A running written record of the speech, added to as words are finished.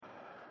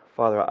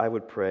Father, I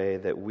would pray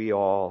that we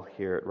all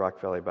here at Rock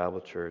Valley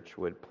Bible Church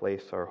would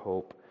place our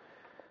hope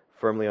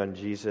firmly on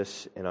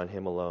Jesus and on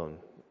Him alone.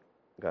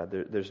 God,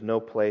 there's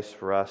no place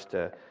for us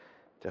to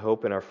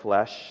hope in our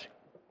flesh,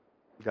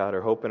 God,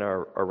 or hope in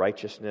our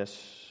righteousness,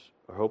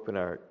 or hope in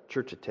our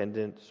church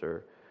attendance,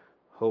 or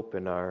hope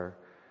in our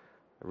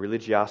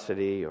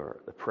religiosity, or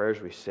the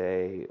prayers we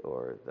say,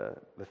 or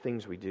the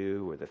things we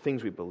do, or the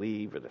things we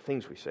believe, or the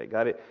things we say.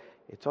 God,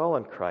 it's all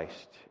in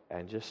Christ,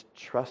 and just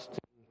trusting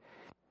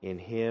in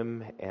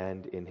Him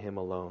and in Him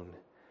alone.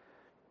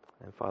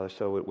 And Father,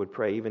 so we would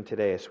pray even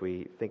today as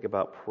we think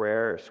about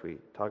prayer, as we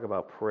talk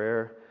about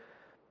prayer,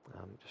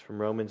 just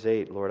from Romans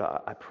 8, Lord,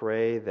 I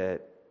pray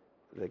that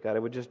God,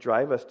 it would just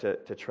drive us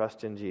to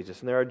trust in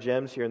Jesus. And there are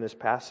gems here in this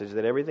passage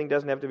that everything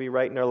doesn't have to be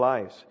right in our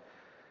lives.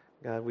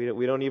 God,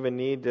 we don't even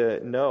need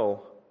to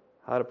know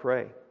how to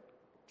pray.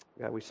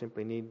 God, we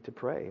simply need to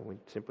pray. We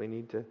simply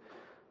need to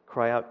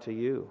cry out to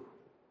You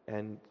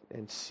and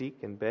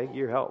seek and beg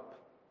Your help.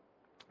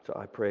 So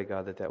I pray,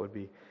 God, that would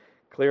be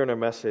clear in our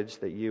message,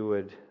 that You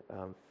would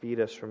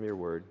feed us from Your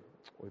Word.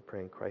 We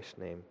pray in Christ's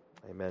name.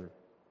 Amen.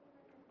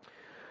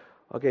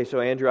 Okay,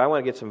 so Andrew, I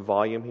want to get some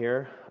volume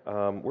here.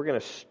 We're going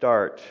to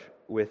start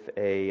with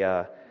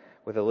a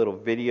little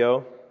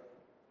video.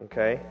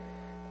 Okay,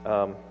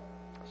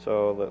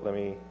 so let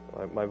me.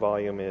 My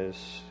volume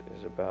is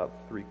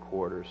about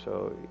 3/4.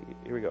 So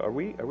here we go. Are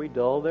we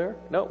dull there?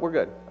 No, we're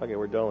good. Okay,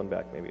 we're dulling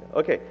back maybe.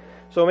 Okay,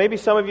 so maybe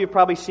some of you have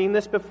probably seen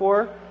this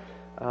before.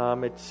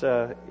 It's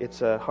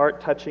a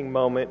heart-touching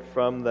moment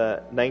from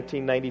the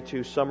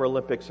 1992 Summer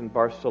Olympics in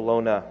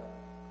Barcelona.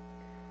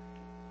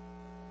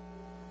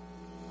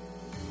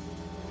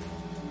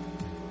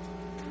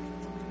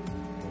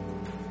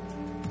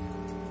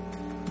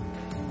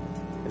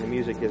 And the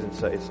music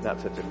it's not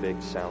such a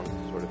big sound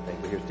sort of thing.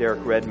 But here's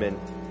Derek Redmond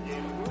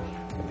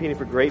competing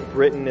for Great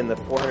Britain in the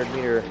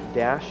 400-meter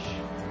dash.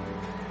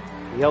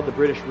 He held the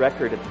British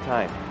record at the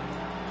time,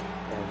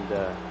 and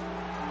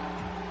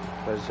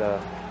was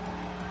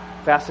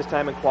fastest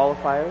time in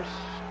qualifiers,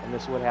 and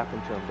this is what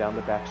happened to him down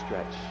the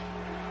backstretch.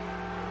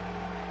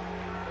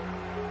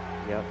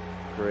 Yep,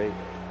 great.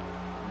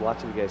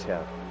 Lots of you guys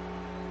have.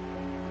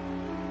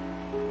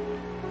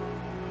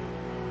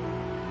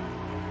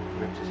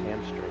 Rips his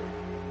hamstring.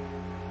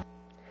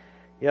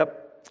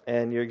 Yep,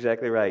 and you're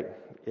exactly right.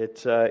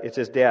 It's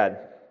his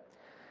dad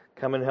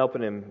coming and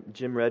helping him,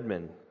 Jim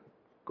Redmond,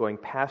 going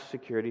past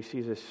security,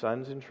 sees his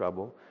son's in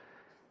trouble,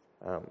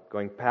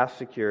 going past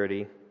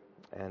security,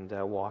 and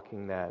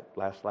walking that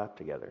last lap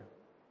together.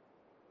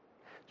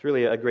 It's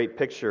really a great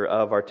picture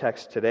of our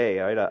text today,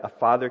 right? A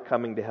father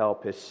coming to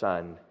help his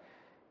son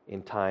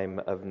in time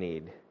of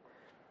need.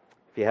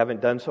 If you haven't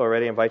done so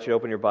already, I invite you to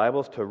open your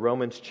Bibles to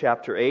Romans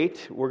chapter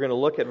 8. We're going to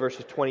look at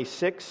verses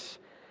 26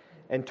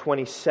 and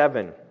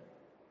 27.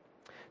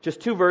 Just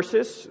two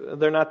verses.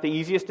 They're not the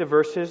easiest of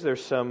verses.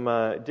 There's some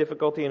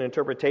difficulty in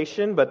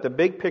interpretation, but the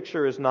big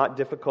picture is not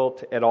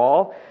difficult at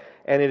all.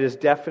 And it is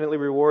definitely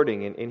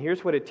rewarding. And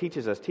here's what it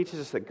teaches us. It teaches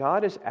us that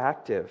God is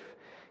active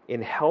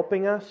in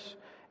helping us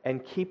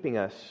and keeping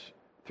us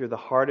through the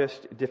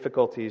hardest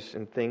difficulties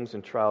and things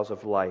and trials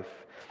of life.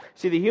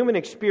 See, the human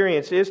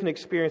experience is an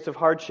experience of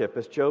hardship.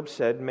 As Job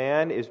said,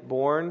 man is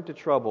born to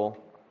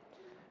trouble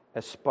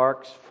as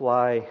sparks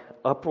fly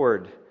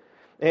upward.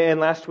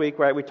 And last week,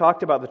 right, we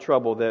talked about the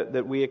trouble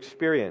that we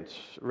experience.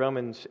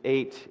 Romans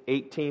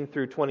 8:18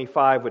 through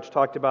 25, which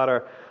talked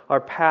about our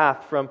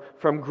path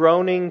from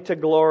groaning to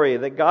glory.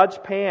 That God's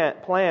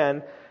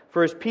plan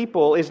for His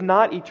people is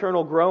not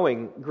eternal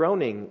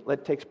groaning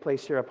that takes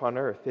place here upon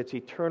earth. It's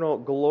eternal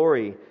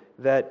glory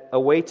that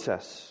awaits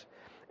us.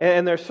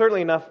 And there's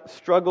certainly enough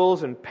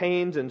struggles and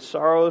pains and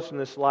sorrows in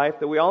this life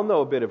that we all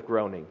know a bit of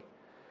groaning.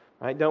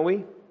 Right, don't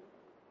we?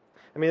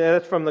 I mean,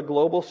 that's from the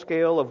global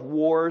scale of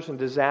wars and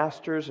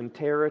disasters and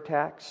terror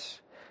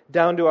attacks,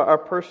 down to our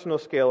personal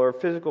scale, our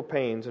physical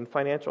pains and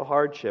financial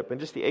hardship, and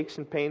just the aches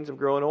and pains of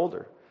growing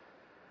older.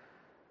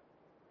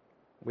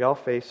 We all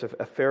face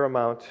a fair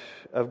amount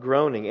of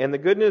groaning. And the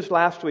good news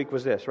last week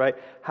was this, right?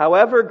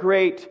 However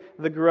great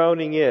the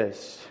groaning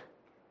is,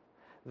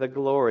 the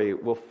glory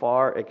will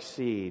far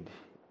exceed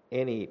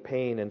any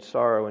pain and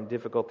sorrow and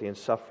difficulty and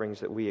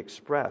sufferings that we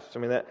express. I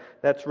mean,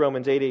 that's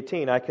Romans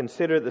 8:18. I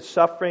consider the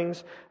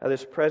sufferings of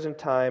this present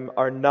time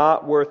are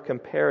not worth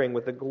comparing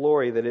with the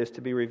glory that is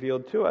to be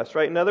revealed to us.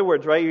 Right? In other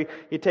words, right,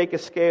 you take a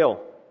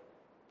scale,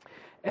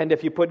 and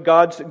if you put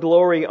God's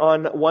glory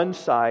on one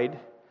side,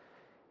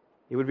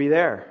 it would be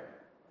there.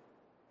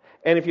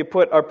 And if you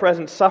put our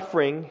present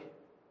suffering,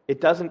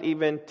 it doesn't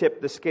even tip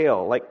the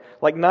scale.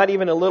 Like not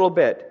even a little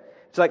bit.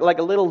 It's like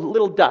a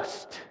little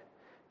dust.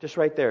 Just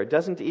right there. It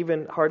doesn't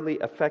even hardly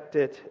affect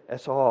it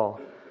at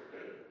all.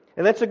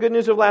 And that's the good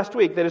news of last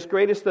week, that as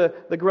great as the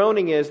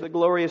groaning is, the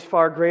glory is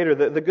far greater.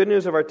 The good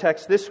news of our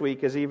text this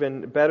week is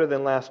even better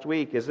than last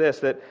week, is this,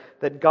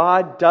 that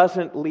God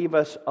doesn't leave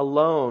us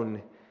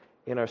alone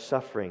in our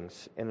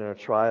sufferings and in our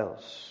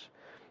trials.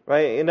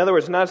 Right? In other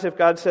words, not as if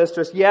God says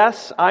to us,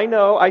 yes, I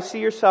know, I see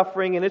your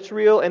suffering, and it's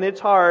real, and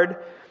it's hard,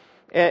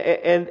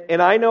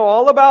 and I know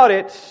all about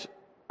it.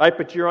 Right,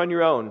 but you're on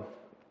your own.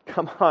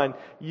 Come on,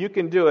 you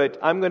can do it.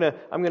 I'm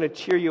gonna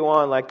cheer you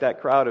on like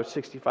that crowd of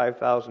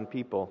 65,000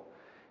 people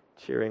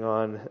cheering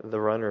on the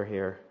runner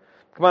here.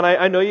 Come on,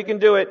 I know you can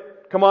do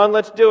it. Come on,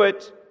 let's do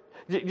it.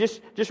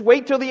 Just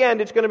wait till the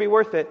end. It's going to be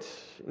worth it.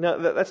 No,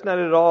 that's not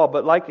it at all.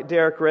 But like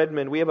Derek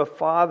Redmond, we have a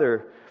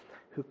Father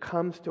who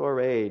comes to our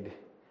aid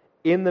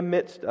in the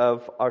midst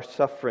of our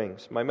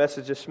sufferings. My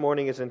message this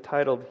morning is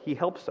entitled, He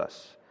Helps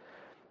Us.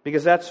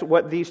 Because that's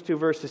what these two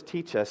verses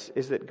teach us,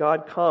 is that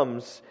God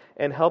comes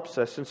and helps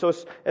us. And so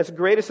as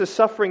great as the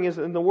suffering is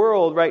in the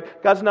world, right,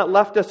 God's not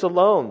left us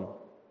alone.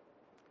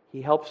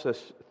 He helps us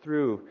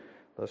through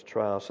those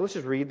trials. So let's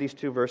just read these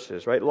two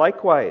verses, right?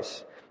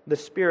 Likewise, the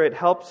Spirit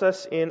helps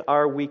us in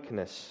our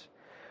weakness.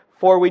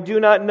 For we do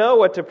not know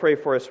what to pray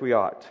for as we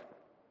ought.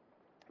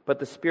 But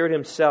the Spirit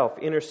Himself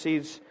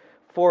intercedes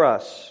for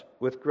us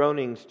with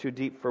groanings too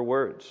deep for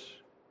words.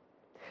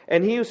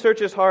 And He who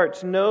searches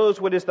hearts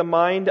knows what is the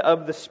mind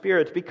of the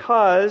Spirit,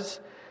 because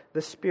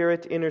the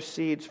Spirit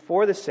intercedes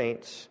for the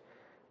saints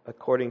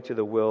according to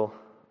the will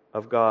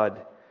of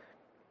God.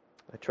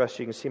 I trust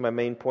you can see my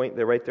main point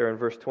there, right there in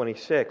verse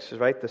 26, is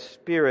right, the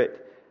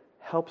Spirit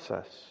helps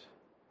us.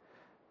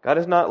 God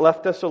has not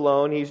left us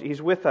alone.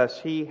 He's with us.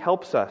 He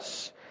helps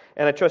us.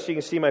 And I trust you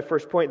can see my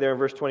first point there in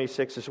verse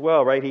 26 as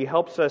well, right? He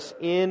helps us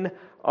in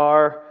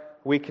our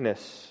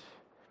weakness.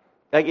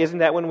 Like, isn't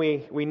that when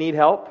we need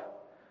help?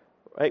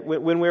 Right?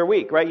 When we're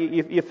weak, right?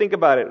 You think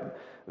about it.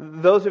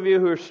 Those of you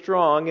who are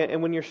strong,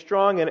 and when you're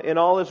strong and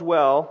all is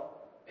well,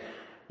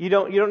 you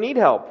don't need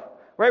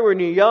help. Right? When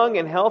you're young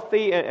and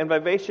healthy and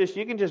vivacious,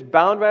 you can just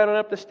bound right on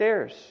up the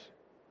stairs.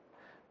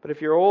 But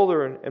if you're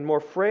older and more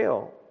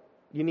frail,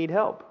 you need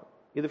help.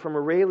 Either from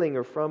a railing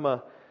or from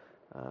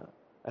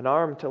an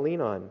arm to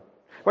lean on.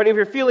 Right? If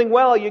you're feeling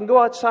well, you can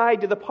go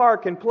outside to the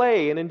park and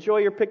play and enjoy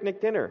your picnic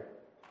dinner.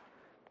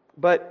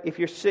 But if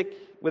you're sick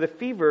with a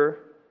fever,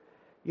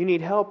 you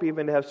need help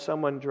even to have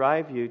someone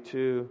drive you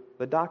to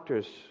the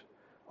doctor's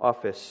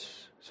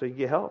office so you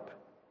get help.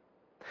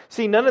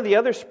 See, none of the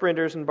other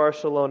sprinters in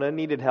Barcelona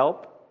needed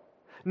help.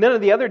 None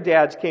of the other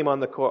dads came on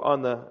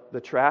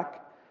the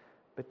track.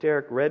 But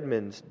Derek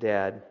Redmond's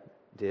dad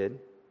did,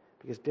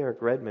 because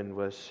Derek Redmond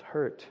was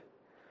hurt.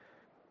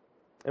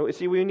 And we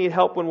see, we need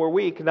help when we're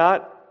weak,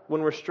 not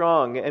when we're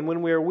strong. And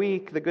when we're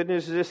weak, the good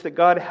news is this, that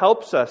God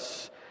helps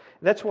us.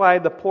 And that's why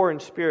the poor in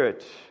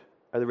spirit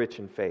are the rich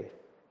in faith.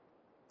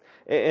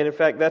 And in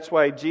fact, that's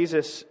why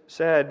Jesus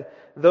said,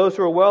 those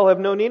who are well have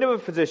no need of a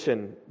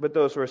physician, but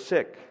those who are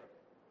sick.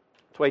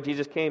 That's why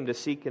Jesus came, to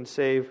seek and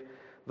save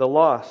the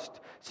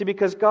lost. See,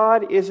 because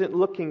God isn't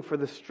looking for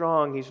the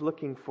strong, He's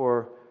looking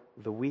for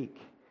the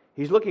weak.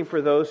 He's looking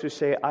for those who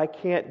say, I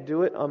can't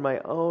do it on my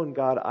own,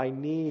 God. I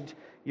need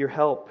your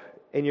help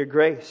and your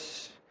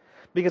grace.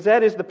 Because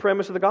that is the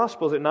premise of the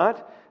gospel, is it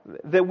not?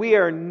 That we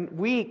are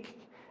weak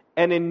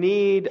and in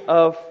need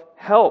of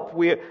help.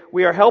 We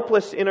are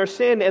helpless in our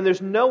sin, and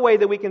there's no way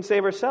that we can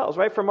save ourselves,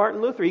 right? For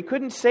Martin Luther, he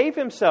couldn't save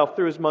himself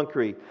through his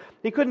monkery.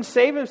 He couldn't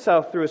save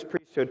himself through his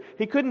priesthood.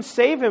 He couldn't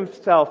save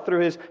himself through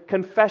his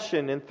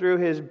confession and through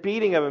his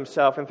beating of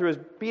himself and through his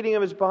beating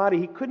of his body.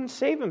 He couldn't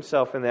save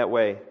himself in that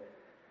way.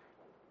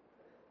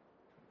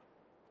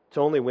 It's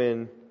only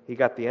when he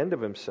got the end of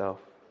himself,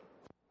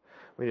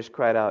 we just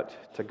cried out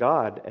to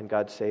God, and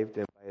God saved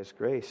him by His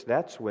grace.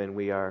 That's when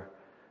we are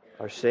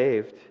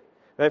saved.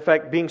 In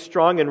fact, being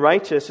strong and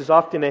righteous is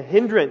often a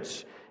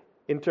hindrance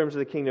in terms of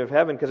the kingdom of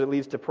heaven, because it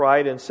leads to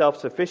pride and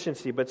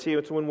self-sufficiency. But see,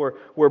 it's when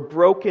we're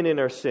broken in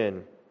our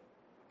sin.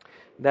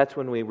 That's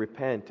when we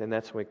repent, and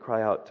that's when we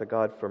cry out to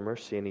God for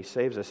mercy, and He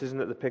saves us. Isn't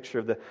it the picture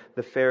of the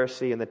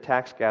Pharisee and the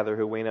tax gatherer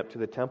who went up to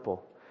the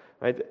temple?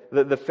 Right?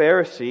 The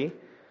Pharisee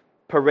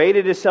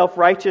paraded his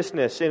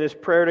self-righteousness in his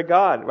prayer to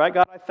God. Right?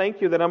 God, I thank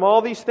you that I'm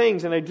all these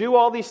things, and I do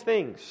all these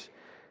things.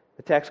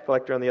 The tax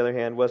collector, on the other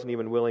hand, wasn't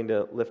even willing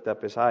to lift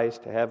up his eyes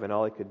to heaven.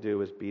 All he could do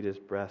was beat his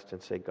breast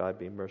and say, God,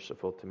 be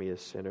merciful to me, a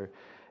sinner.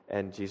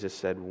 And Jesus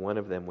said one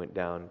of them went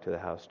down to the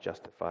house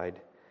justified.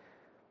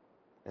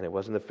 And it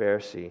wasn't the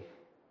Pharisee,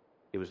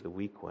 it was the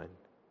weak one.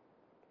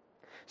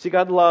 See,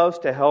 God loves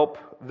to help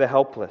the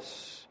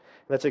helpless.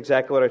 And that's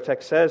exactly what our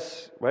text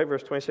says, right?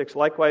 Verse 26,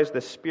 likewise,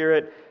 the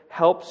Spirit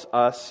helps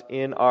us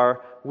in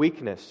our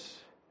weakness.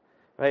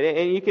 Right?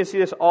 And you can see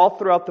this all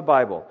throughout the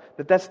Bible,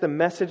 that's the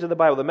message of the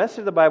Bible. The message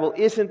of the Bible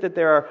isn't that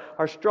there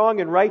are strong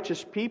and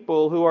righteous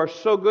people who are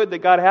so good that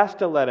God has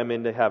to let them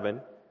into heaven.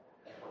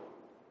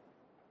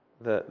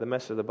 The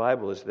message of the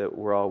Bible is that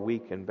we're all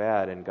weak and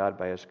bad, and God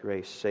by His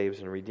grace saves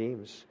and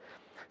redeems.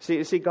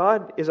 See,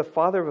 God is a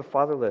father of the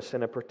fatherless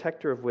and a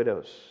protector of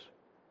widows.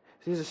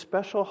 He has a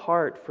special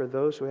heart for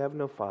those who have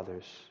no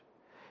fathers.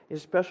 He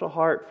has a special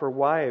heart for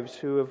wives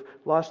who have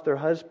lost their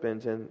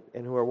husbands and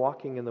who are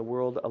walking in the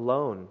world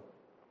alone.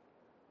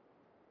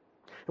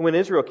 And when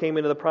Israel came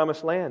into the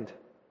promised land,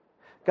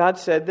 God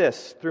said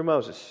this through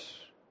Moses.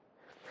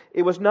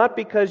 It was not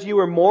because you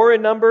were more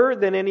in number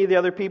than any of the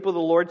other people the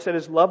Lord set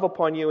His love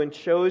upon you and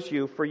chose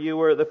you, for you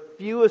were the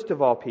fewest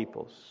of all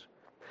peoples.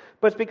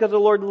 But it's because the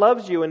Lord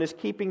loves you and is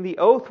keeping the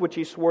oath which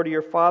He swore to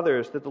your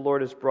fathers, that the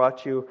Lord has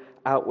brought you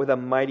out with a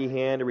mighty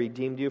hand and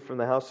redeemed you from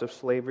the house of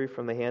slavery,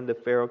 from the hand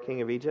of Pharaoh,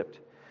 king of Egypt.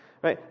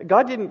 Right?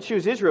 God didn't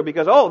choose Israel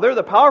because, they're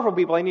the powerful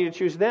people, I need to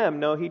choose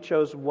them. No, He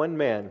chose one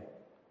man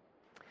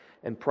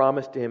and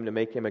promised to him to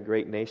make him a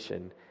great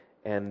nation,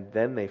 and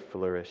then they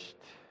flourished.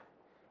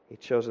 He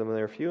chose them, and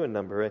they were few in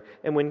number.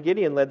 And when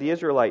Gideon led the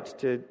Israelites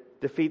to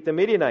defeat the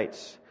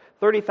Midianites,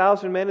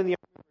 30,000 men in the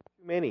army were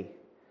too many.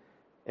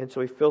 And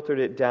so he filtered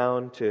it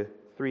down to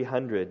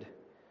 300.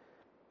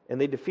 And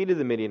they defeated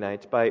the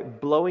Midianites by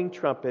blowing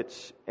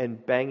trumpets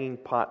and banging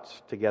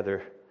pots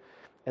together.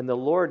 And the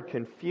Lord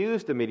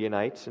confused the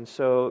Midianites, and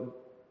so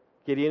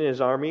Gideon and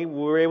his army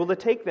were able to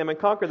take them and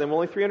conquer them,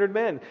 only 300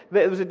 men.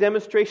 It was a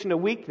demonstration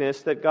of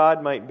weakness that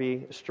God might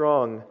be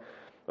strong.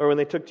 Or when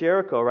they took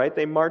Jericho, right?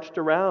 They marched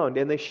around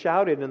and they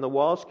shouted and the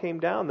walls came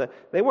down.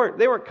 They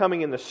weren't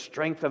coming in the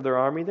strength of their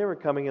army. They were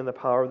coming in the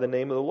power of the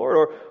name of the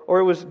Lord. Or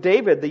it was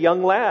David, the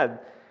young lad,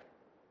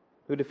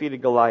 who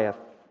defeated Goliath.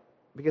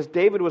 Because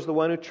David was the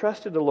one who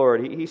trusted the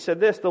Lord. He said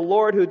this, "The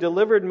Lord who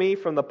delivered me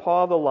from the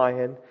paw of the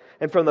lion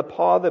and from the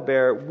paw of the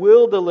bear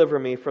will deliver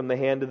me from the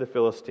hand of the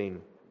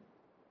Philistine."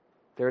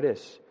 There it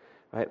is.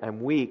 Right?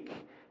 I'm weak.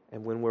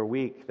 And when we're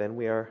weak, then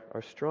we are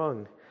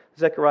strong.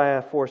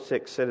 Zechariah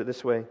 4:6 said it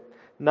this way,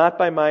 "Not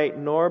by might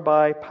nor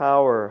by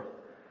power,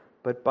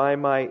 but by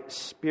my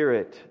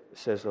Spirit,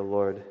 says the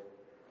Lord."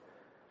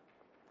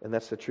 And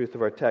that's the truth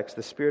of our text.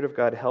 The Spirit of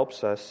God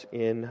helps us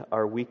in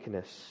our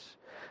weakness.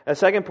 A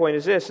second point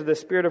is this: the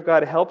Spirit of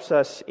God helps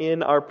us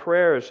in our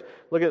prayers.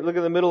 Look at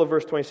the middle of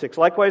verse 26.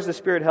 "Likewise, the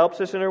Spirit helps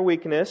us in our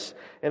weakness,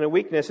 and a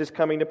weakness is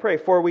coming to pray.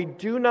 For we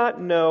do not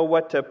know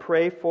what to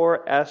pray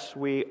for as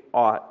we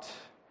ought."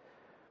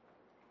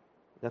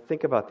 Now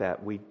think about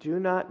that. We do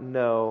not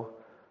know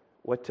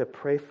what to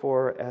pray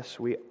for as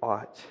we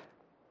ought.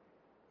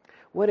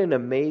 What an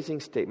amazing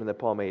statement that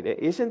Paul made.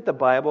 Isn't the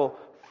Bible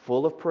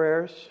full of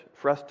prayers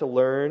for us to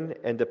learn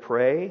and to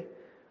pray?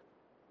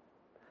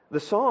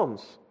 The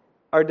Psalms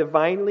are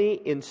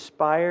divinely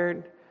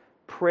inspired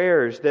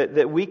prayers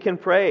that we can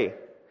pray. I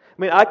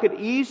mean, I could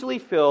easily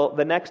fill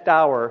the next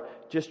hour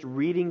just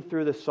reading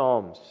through the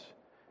Psalms,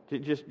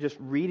 just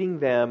reading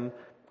them,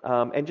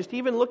 and just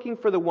even looking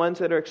for the ones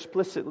that are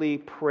explicitly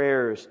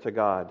prayers to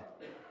God.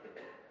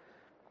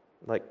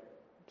 Like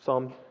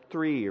Psalm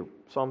 3 or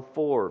Psalm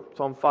 4,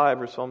 Psalm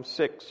 5 or Psalm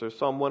 6 or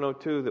Psalm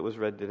 102 that was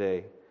read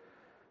today.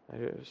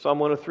 Psalm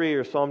 103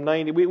 or Psalm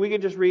 90. We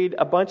could just read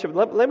a bunch of...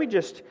 Let me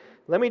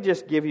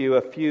just give you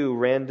a few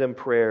random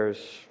prayers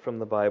from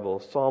the Bible.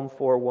 Psalm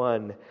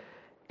 4:1.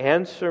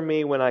 "Answer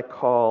me when I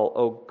call,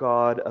 O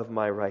God of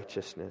my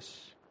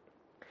righteousness.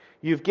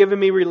 You've given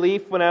me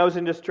relief when I was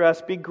in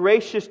distress. Be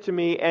gracious to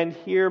me and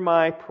hear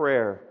my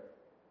prayer."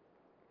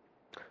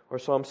 Or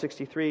Psalm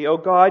 63, "O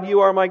God, you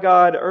are my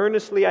God.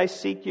 Earnestly I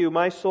seek you.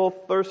 My soul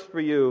thirsts for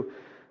you.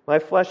 My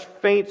flesh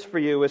faints for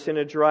you as in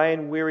a dry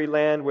and weary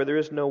land where there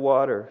is no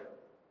water.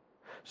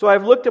 So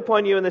I've looked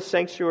upon you in the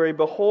sanctuary,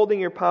 beholding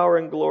your power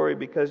and glory,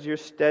 because your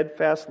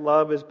steadfast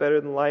love is better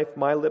than life.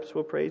 My lips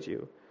will praise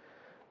you.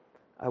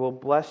 I will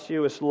bless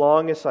you as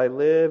long as I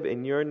live.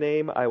 In your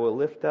name I will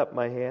lift up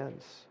my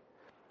hands."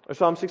 Or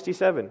Psalm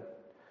 67,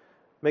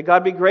 "May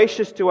God be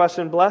gracious to us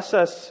and bless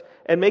us,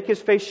 and make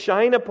His face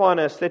shine upon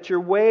us, that your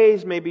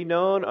ways may be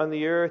known on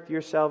the earth,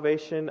 your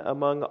salvation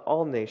among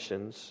all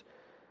nations.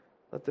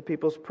 Let the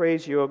peoples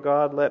praise you, O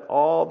God. Let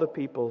all the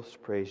peoples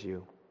praise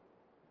you."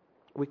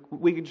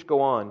 We could just go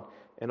on,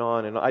 and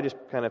I just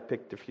kind of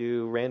picked a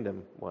few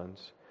random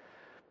ones.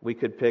 We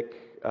could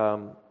pick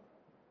 1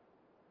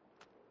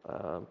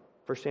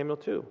 Samuel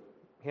 2,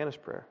 Hannah's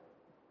prayer.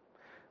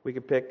 We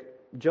could pick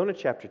Jonah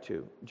chapter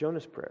 2,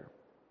 Jonah's prayer.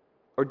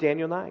 Or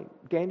Daniel 9,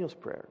 Daniel's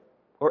prayer.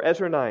 Or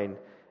Ezra 9,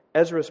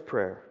 Ezra's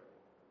prayer.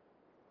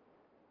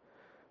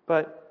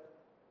 But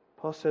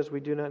Paul says we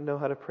do not know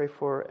how to pray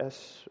for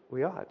as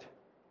we ought.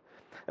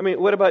 I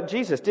mean, what about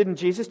Jesus? Didn't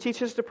Jesus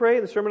teach us to pray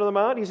in the Sermon on the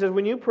Mount? He says,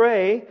 when you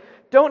pray,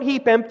 don't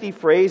heap empty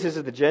phrases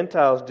as the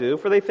Gentiles do,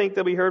 for they think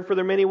they'll be heard for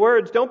their many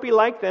words. Don't be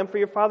like them, for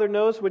your Father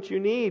knows what you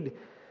need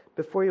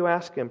before you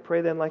ask Him.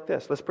 Pray then like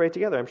this. Let's pray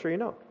together. I'm sure you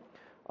know.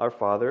 Our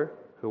Father,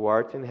 who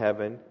art in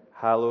heaven,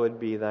 hallowed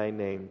be thy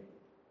name.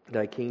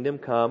 Thy kingdom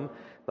come,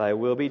 thy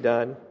will be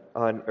done,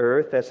 on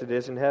earth as it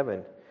is in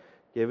heaven.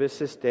 Give us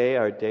this day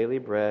our daily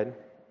bread,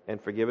 and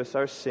forgive us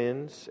our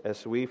sins,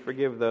 as we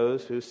forgive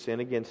those who sin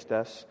against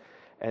us.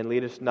 And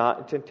lead us not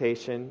in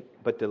temptation,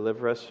 but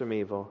deliver us from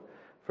evil.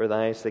 For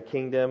thine is the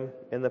kingdom,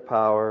 and the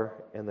power,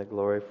 and the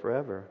glory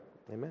forever.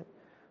 Amen.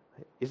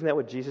 Isn't that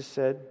what Jesus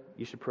said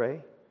you should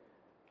pray?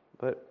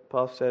 But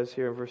Paul says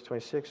here in verse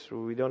 26,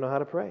 we don't know how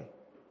to pray.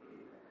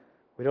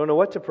 We don't know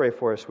what to pray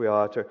for as we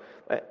ought to.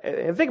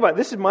 And think about it,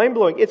 this is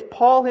mind-blowing. It's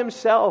Paul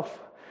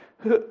himself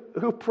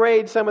who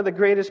prayed some of the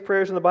greatest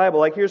prayers in the Bible.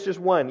 Like here's just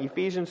one,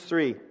 Ephesians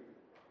 3,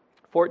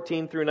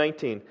 14 through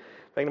 19.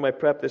 Back in my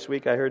prep this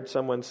week, I heard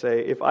someone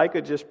say, if I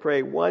could just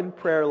pray one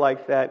prayer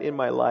like that in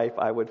my life,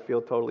 I would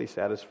feel totally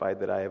satisfied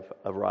that I have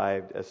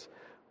arrived as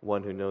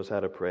one who knows how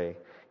to pray.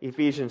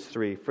 Ephesians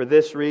 3. For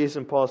this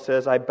reason, Paul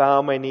says, I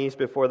bow my knees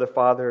before the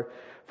Father,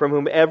 from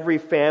whom every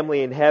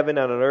family in heaven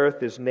and on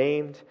earth is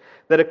named,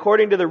 that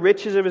according to the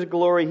riches of His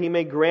glory He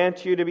may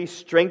grant you to be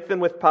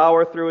strengthened with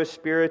power through His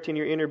Spirit in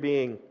your inner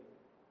being,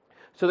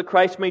 so that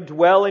Christ may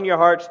dwell in your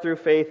hearts through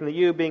faith, and that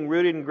you, being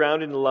rooted and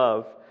grounded in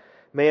love,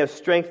 may have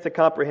strength to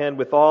comprehend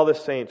with all the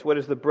saints what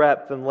is the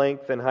breadth and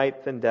length and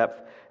height and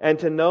depth, and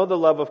to know the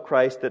love of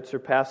Christ that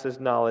surpasses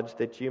knowledge,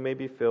 that you may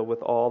be filled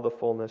with all the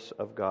fullness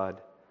of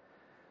God.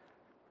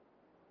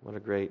 What a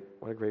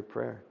great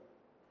prayer.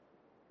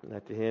 And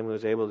that to Him who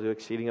is able to do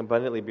exceeding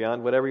abundantly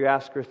beyond whatever you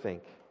ask or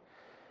think,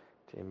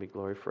 to Him be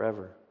glory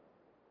forever.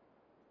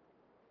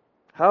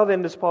 How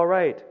then does Paul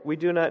write? We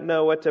do not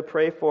know what to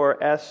pray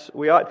for as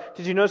we ought.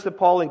 Did you notice that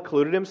Paul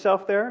included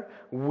himself there?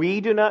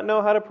 We do not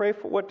know how to pray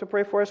for what to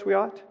pray for as we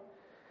ought.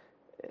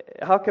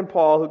 How can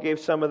Paul, who gave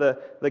some of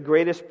the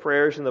greatest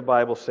prayers in the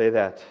Bible, say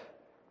that?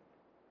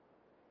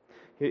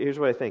 Here's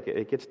what I think.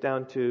 It gets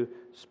down to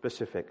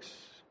specifics.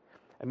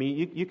 I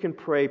mean, you can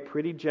pray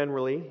pretty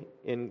generally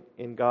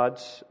in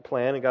God's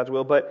plan and God's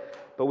will, but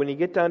when you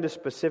get down to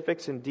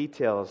specifics and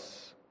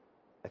details,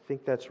 I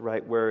think that's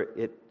right where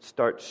it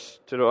starts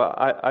to,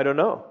 I don't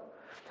know.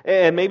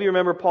 And maybe you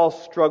remember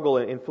Paul's struggle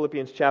in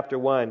Philippians chapter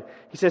 1.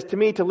 He says, to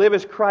me, to live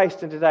is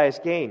Christ and to die is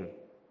gain.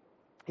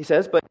 He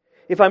says, but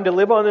if I'm to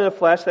live on in the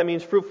flesh, that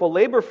means fruitful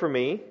labor for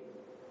me,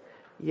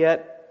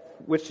 yet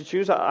which to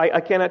choose, I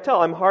cannot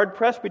tell. I'm hard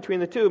pressed between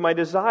the two. My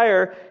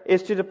desire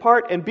is to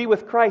depart and be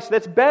with Christ.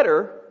 That's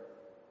better.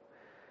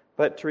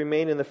 But to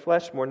remain in the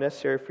flesh, more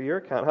necessary for your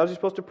account. How's he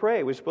supposed to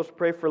pray? Was he supposed to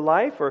pray for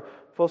life, or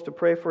supposed to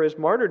pray for his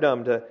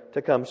martyrdom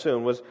to come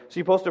soon? Was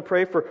he supposed to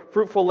pray for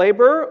fruitful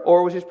labor,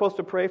 or was he supposed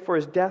to pray for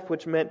his death,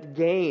 which meant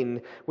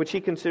gain, which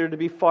he considered to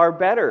be far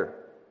better?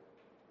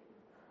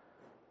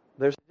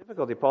 There's a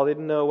difficulty. Paul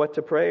didn't know what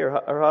to pray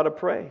or how to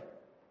pray.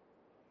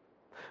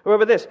 What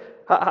about this?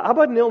 How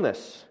about an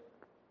illness?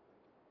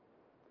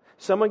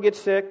 Someone gets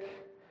sick,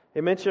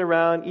 they mention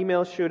around,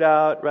 emails shoot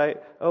out,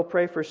 right? Oh,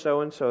 pray for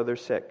so-and-so, they're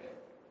sick.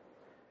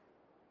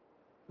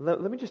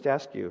 Let me just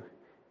ask you,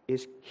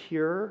 is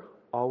cure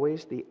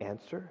always the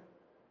answer?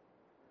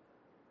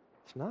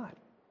 It's not.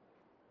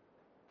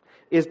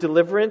 Is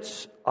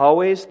deliverance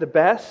always the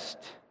best?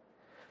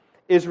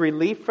 Is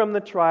relief from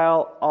the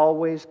trial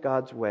always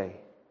God's way?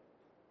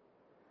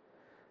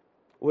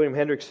 William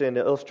Hendrickson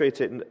illustrates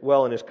it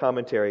well in his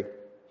commentary.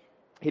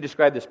 He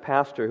described this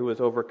pastor who was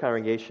over a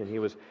congregation. He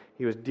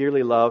was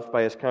dearly loved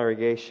by his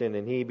congregation,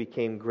 and he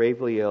became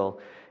gravely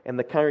ill. And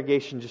the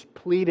congregation just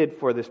pleaded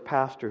for this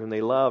pastor whom they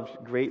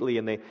loved greatly,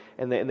 and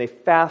they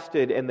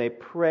fasted and they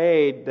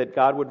prayed that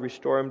God would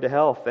restore him to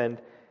health, and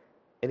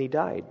he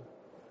died.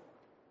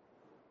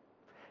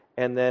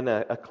 And then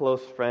a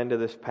close friend of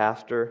this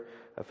pastor,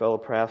 a fellow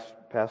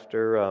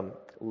pastor,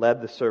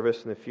 led the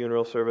service, and the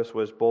funeral service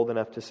was bold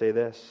enough to say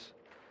this: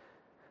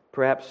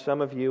 perhaps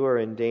some of you are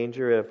in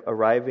danger of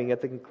arriving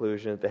at the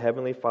conclusion that the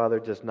Heavenly Father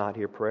does not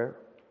hear prayer.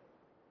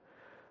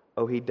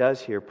 Oh, He does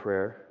hear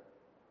prayer.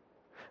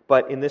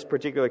 But in this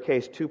particular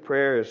case, two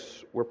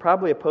prayers were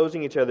probably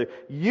opposing each other.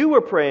 You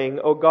were praying,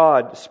 "Oh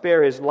God,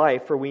 spare his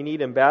life, for we need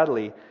him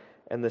badly."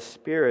 And the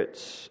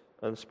Spirit's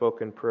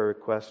unspoken prayer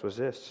request was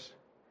this: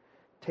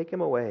 take him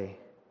away,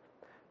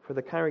 for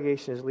the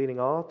congregation is leaning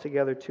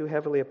altogether too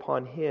heavily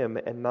upon him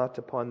and not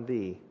upon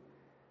thee.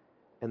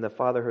 And the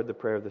Father heard the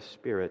prayer of the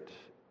Spirit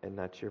and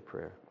not your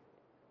prayer.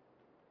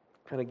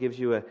 Kind of gives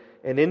you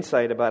an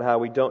insight about how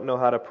we don't know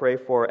how to pray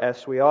for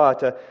as we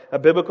ought. A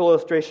biblical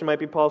illustration might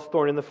be Paul's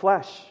thorn in the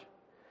flesh.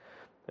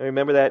 I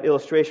remember that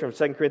illustration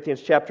from 2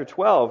 Corinthians chapter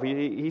 12.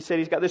 He said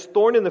he's got this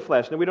thorn in the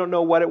flesh, and we don't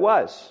know what it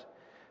was.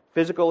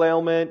 Physical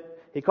ailment.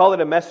 He called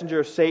it a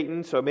messenger of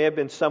Satan, so it may have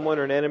been someone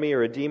or an enemy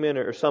or a demon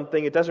or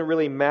something. It doesn't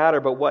really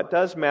matter, but what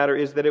does matter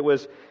is that it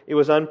was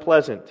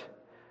unpleasant.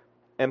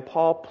 And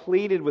Paul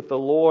pleaded with the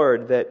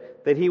Lord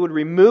that He would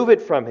remove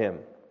it from him.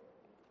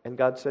 And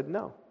God said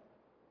no.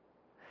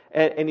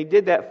 And he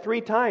did that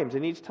 3 times,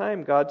 and each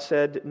time God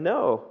said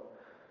no.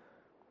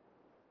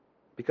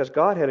 Because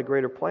God had a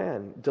greater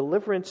plan.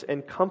 Deliverance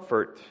and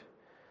comfort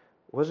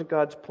wasn't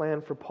God's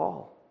plan for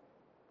Paul.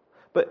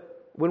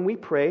 But when we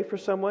pray for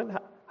someone,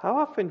 how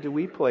often do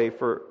we pray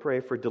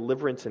for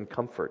deliverance and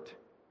comfort?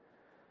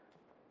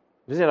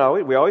 Isn't it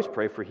always? We always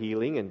pray for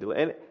healing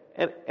and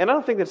I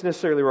don't think that's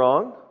necessarily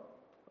wrong.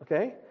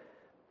 Okay?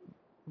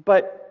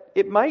 But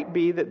it might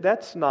be that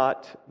that's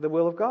not the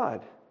will of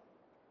God.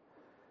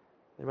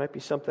 There might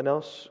be something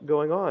else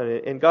going on.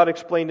 And God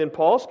explained in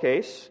Paul's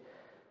case,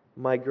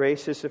 my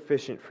grace is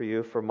sufficient for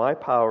you, for my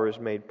power is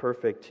made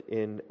perfect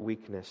in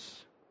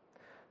weakness.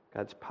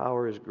 God's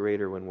power is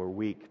greater when we're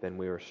weak than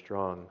we are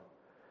strong.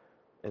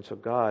 And so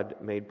God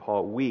made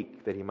Paul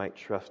weak that he might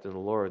trust in the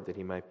Lord, that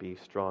he might be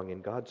strong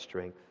in God's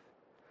strength.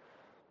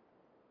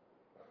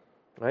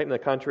 Right? And the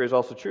contrary is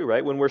also true,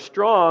 right? When we're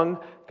strong,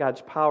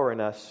 God's power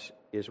in us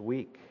is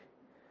weak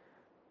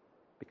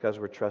because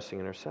we're trusting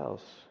in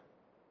ourselves.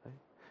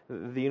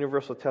 The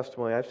universal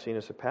testimony I've seen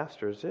as a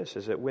pastor is this,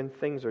 is that when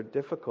things are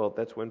difficult,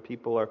 that's when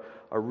people are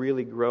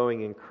really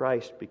growing in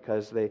Christ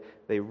because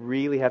they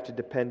really have to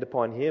depend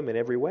upon Him in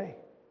every way.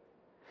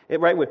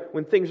 Right?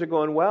 When things are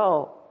going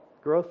well,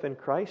 growth in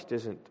Christ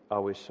isn't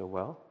always so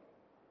well.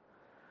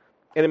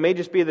 And it may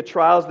just be the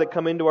trials that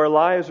come into our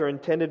lives are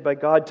intended by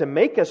God to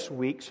make us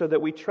weak so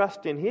that we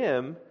trust in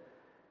Him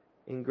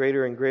in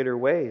greater and greater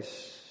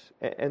ways.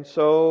 And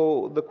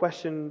so the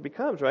question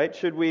becomes, right?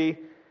 Should we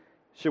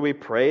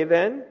pray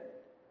then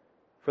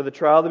for the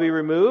trial to be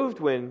removed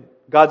when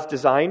God's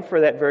design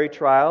for that very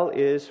trial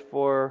is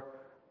for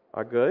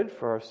our good,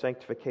 for our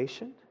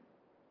sanctification?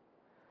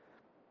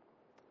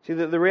 See,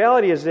 the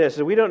reality is this,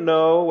 that we don't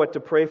know what to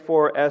pray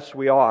for as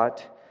we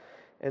ought,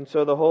 and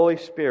so the Holy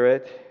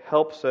Spirit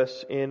helps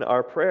us in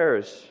our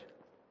prayers.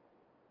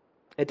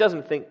 It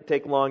doesn't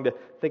take long to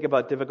think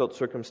about difficult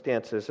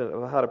circumstances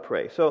and how to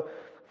pray. So,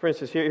 for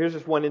instance, here's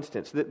just one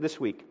instance. This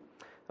week,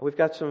 we've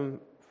got some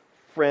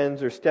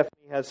friends, or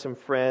Stephanie has some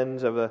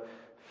friends of a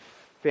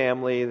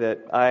family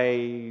that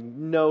I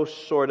know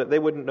sort of. They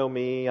wouldn't know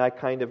me. I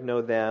kind of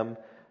know them.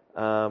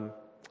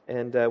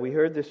 And we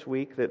heard this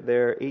week that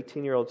their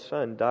 18-year-old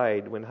son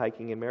died when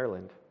hiking in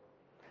Maryland.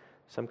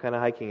 Some kind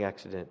of hiking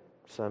accident.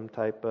 Some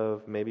type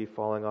of maybe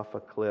falling off a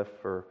cliff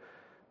or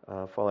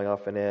falling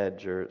off an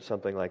edge or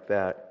something like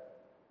that.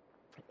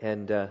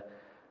 And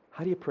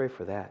how do you pray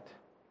for that?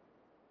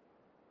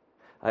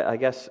 I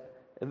guess,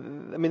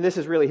 this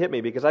has really hit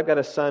me because I've got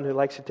a son who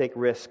likes to take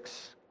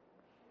risks.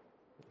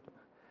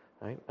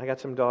 Right? I got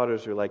some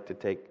daughters who like to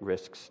take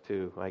risks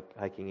too, like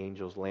hiking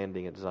Angel's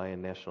Landing at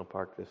Zion National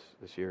Park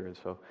this year. And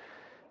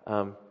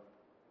so,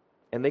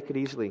 and they could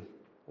easily,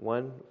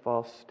 one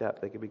false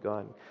step, they could be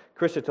gone.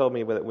 Krista told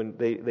me that when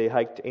they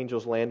hiked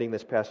Angel's Landing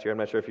this past year, I'm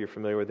not sure if you're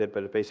familiar with it,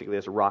 but it basically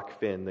has a rock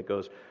fin that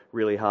goes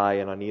really high,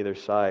 and on either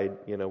side,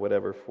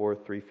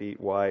 3 feet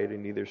wide,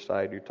 and either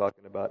side you're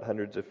talking about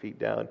hundreds of feet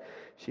down.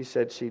 She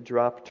said she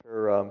dropped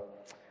her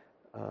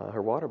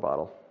water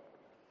bottle.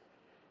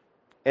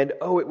 And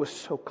it was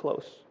so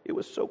close. It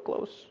was so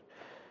close.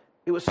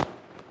 But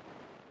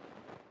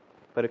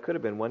it could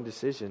have been one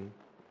decision.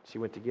 She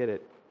went to get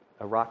it.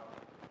 A rock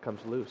comes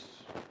loose.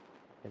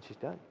 And she's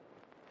done.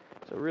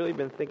 So I've really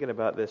been thinking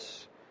about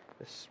this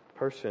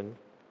person,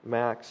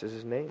 Max is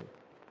his name.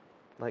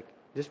 Like,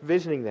 just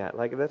visioning that.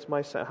 Like, that's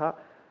my son. How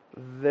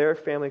their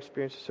family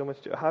experiences so much.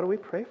 How do we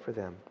pray for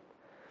them?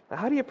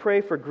 How do you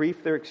pray for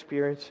grief they're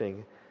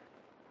experiencing?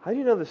 How do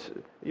you know this?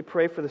 You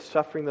pray for the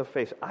suffering they'll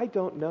face. I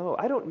don't know.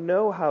 I don't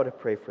know how to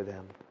pray for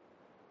them.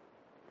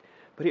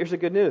 But here's the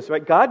good news,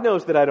 right? God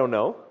knows that I don't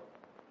know.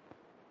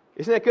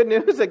 Isn't that good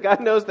news? That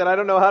God knows that I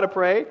don't know how to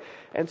pray?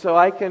 And so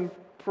I can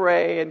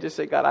pray and just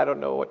say, God, I don't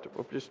know what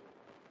to...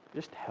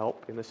 Just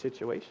help in the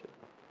situation.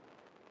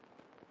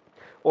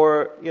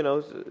 Or,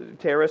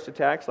 terrorist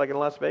attacks like in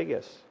Las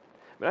Vegas.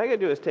 All I got to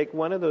do is take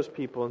one of those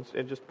people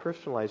and just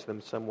personalize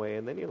them some way,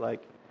 and then you're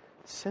like,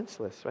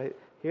 senseless, right?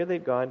 Here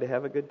they've gone to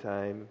have a good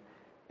time,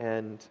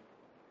 and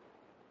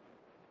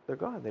they're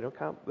gone. They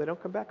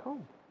don't come back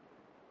home.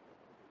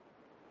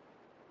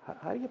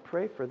 How do you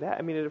pray for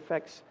that? It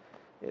affects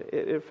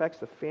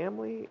the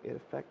family. It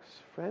affects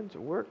friends,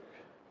 work.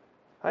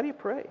 How do you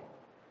pray?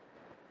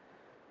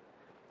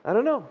 I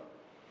don't know.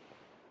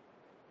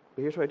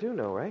 But here's what I do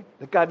know, right?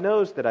 That God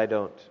knows that I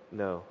don't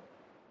know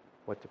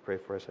what to pray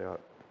for as I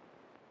ought.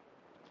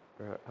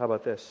 Or how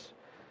about this?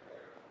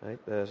 Right?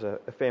 There's a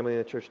family in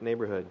the church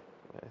neighborhood.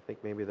 I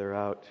think maybe they're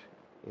out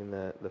in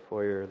the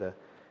foyer, the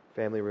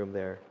family room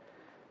there.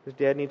 His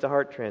dad needs a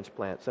heart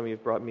transplant. Some of you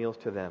have brought meals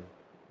to them.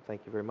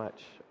 Thank you very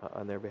much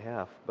on their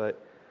behalf. But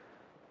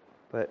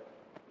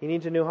he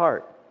needs a new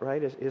heart,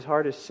 right? His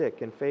heart is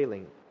sick and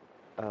failing.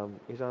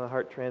 He's on the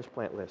heart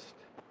transplant list.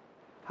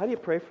 How do you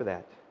pray for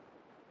that?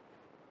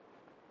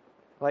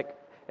 Like,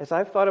 as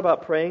I've thought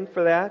about praying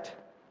for that,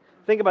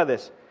 think about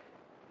this.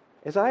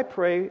 As I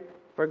pray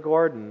for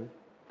Gordon,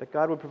 that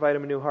God would provide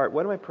him a new heart,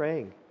 what am I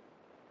praying?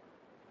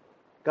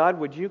 God,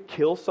 would you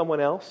kill someone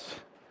else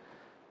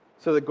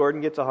so that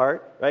Gordon gets a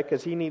heart? Right?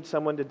 Because he needs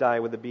someone to die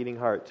with a beating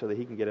heart so that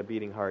he can get a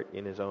beating heart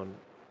in his own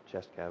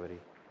chest cavity.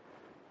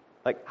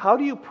 Like, how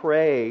do you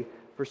pray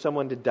for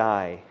someone to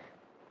die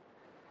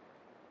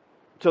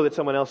so that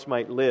someone else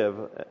might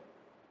live?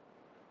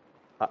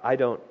 I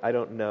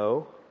don't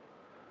know.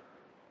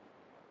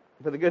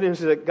 But the good news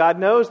is that God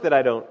knows that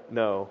I don't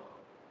know.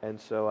 And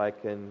so I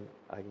can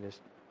just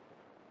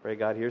pray,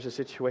 God, here's a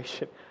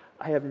situation.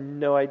 I have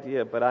no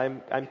idea, but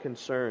I'm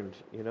concerned.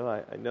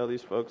 I know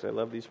these folks, I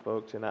love these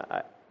folks, and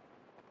I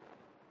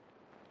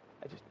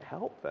just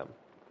help them.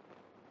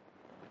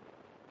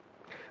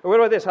 Or what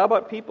about this? How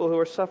about people who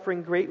are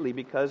suffering greatly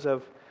because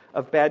of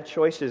bad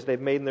choices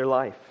they've made in their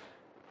life?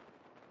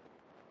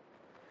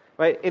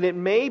 Right? And it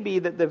may be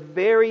that the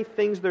very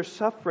things they're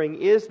suffering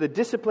is the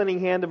disciplining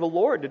hand of the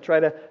Lord to try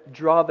to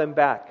draw them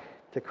back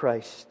to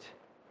Christ.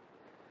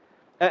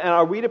 And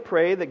are we to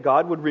pray that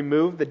God would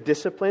remove the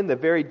discipline, the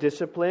very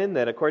discipline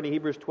that, according to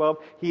Hebrews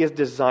 12, He is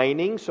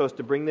designing so as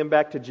to bring them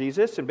back to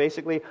Jesus? And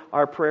basically,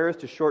 our prayer is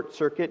to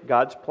short-circuit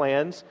God's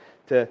plans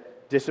to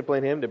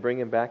discipline him to bring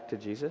him back to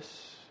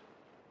Jesus.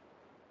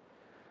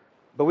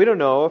 But we don't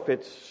know if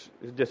it's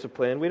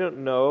discipline. We don't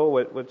know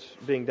what's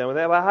being done with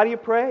that. Well, how do you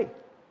pray?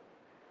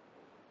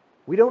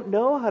 We don't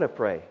know how to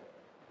pray.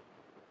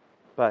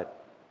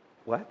 But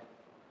what?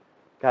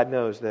 God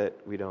knows that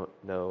we don't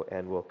know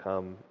and will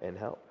come and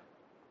help.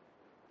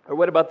 Or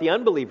what about the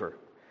unbeliever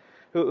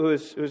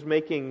who's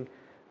making,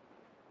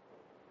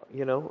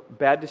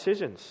 bad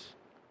decisions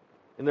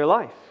in their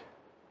life?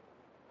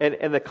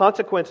 And the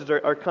consequences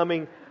are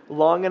coming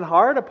long and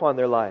hard upon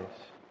their lives.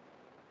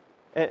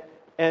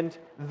 And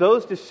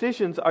those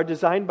decisions are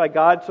designed by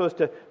God so as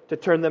to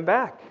turn them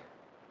back.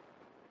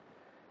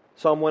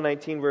 Psalm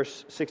 119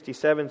 verse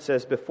 67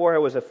 says, "Before I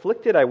was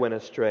afflicted I went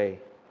astray,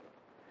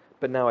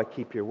 but now I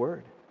keep your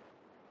word."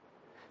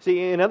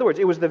 See, in other words,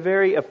 it was the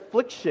very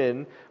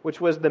affliction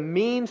which was the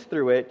means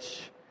through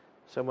which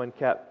someone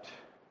kept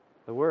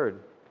the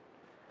word.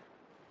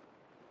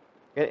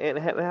 And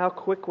how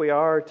quick we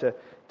are to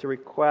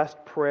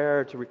request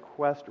prayer, to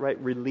request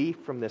relief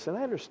from this. And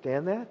I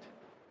understand that.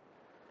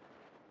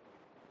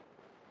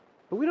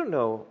 But we don't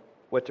know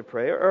what to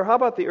pray. Or how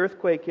about the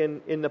earthquake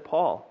in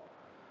Nepal?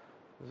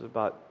 It was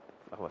about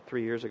 4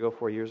 years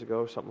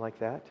ago, something like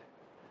that.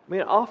 I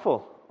mean,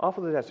 awful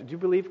disaster. Do you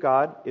believe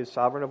God is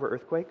sovereign over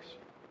earthquakes?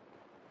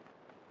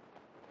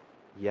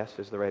 Yes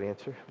is the right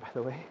answer, by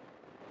the way.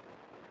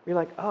 You're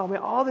like, oh man,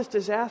 all this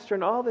disaster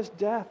and all this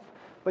death.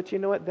 But you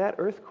know what? That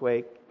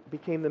earthquake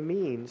became the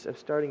means of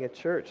starting a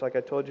church, like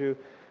I told you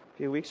a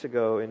few weeks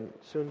ago in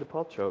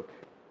Sundapalchok,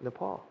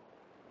 Nepal,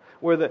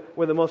 where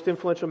the most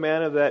influential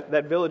man of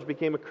that village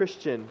became a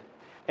Christian.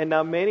 And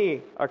now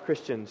many are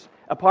Christians.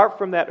 Apart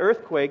from that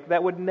earthquake,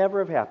 that would never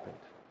have happened.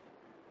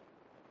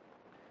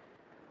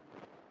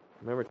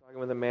 I remember talking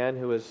with a man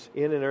who was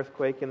in an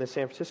earthquake in the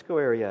San Francisco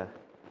area.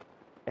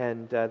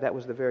 And that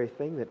was the very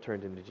thing that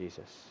turned him to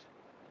Jesus.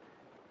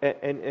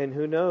 And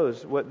who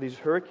knows what these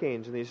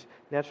hurricanes and these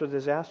natural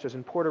disasters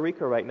in Puerto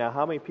Rico right now,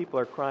 how many people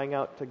are crying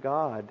out to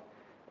God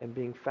and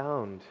being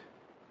found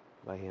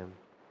by Him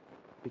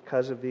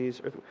because of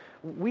these earthquakes.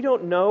 We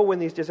don't know when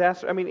these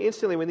disasters,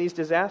 instantly when these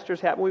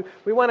disasters happen,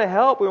 we want to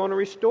help, we want to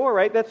restore,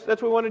 right? That's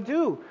what we want to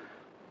do.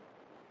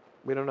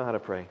 We don't know how to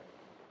pray.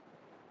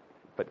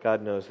 But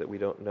God knows that we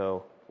don't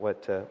know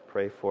what to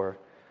pray for.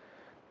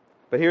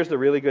 But here's the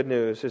really good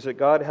news, is that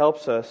God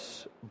helps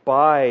us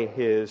by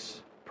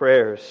His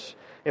prayers.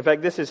 In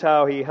fact, this is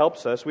how He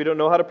helps us. We don't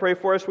know how to pray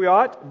for us we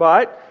ought,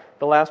 but,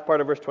 the last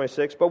part of verse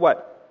 26, but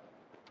what?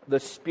 The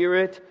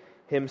Spirit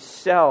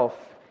Himself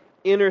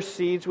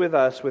intercedes with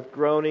us with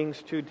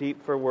groanings too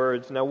deep for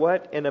words. Now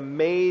what an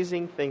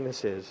amazing thing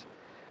this is,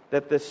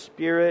 that the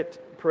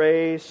Spirit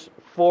prays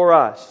for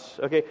us.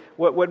 Okay,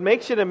 what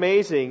makes it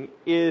amazing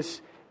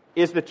is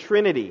the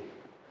Trinity.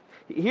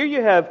 Here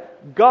you have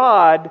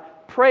God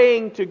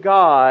praying to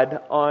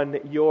God on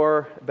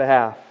your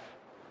behalf.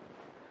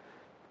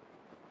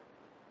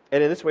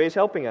 And in this way, He's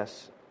helping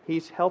us.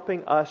 He's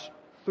helping us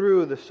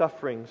through the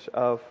sufferings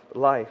of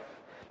life.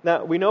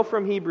 Now, we know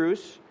from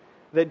Hebrews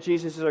that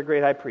Jesus is our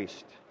great high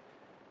priest,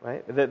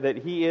 right? That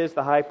He is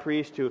the high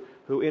priest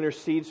who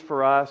intercedes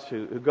for us,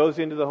 who goes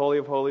into the Holy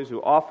of Holies, who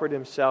offered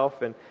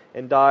Himself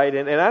and died.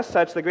 And as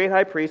such, the great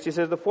high priest, he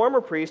says, the former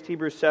priest,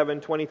 Hebrews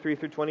 7, 23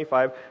 through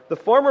 25, the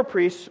former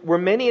priests were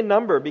many in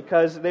number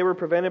because they were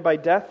prevented by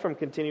death from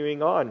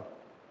continuing on.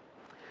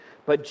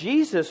 But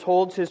Jesus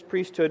holds His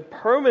priesthood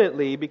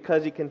permanently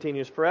because He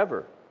continues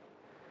forever.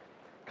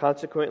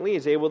 Consequently, He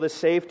is able to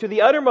save to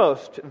the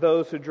uttermost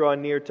those who draw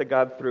near to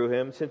God through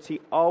Him, since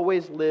He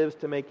always lives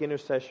to make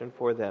intercession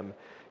for them.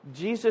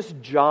 Jesus'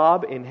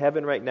 job in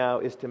heaven right now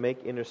is to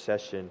make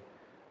intercession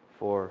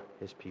for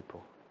His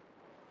people.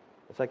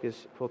 It's like His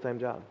full-time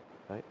job,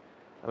 right?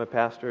 I'm a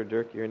pastor.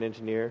 Dirk, you're an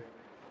engineer.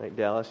 Right?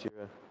 Dallas,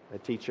 you're a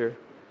teacher.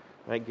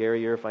 Right?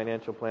 Gary, you're a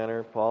financial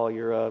planner. Paul,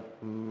 you're a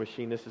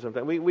machinist or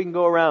something. We can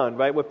go around,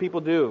 right? What people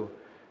do.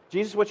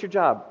 Jesus, what's your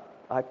job?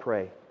 I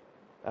pray.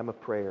 I'm a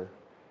prayer.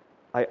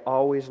 I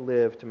always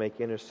live to make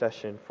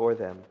intercession for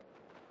them.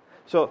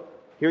 So,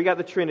 here we got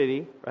the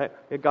Trinity, right?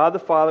 We have God the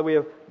Father, we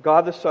have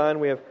God the Son,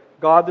 we have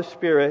God the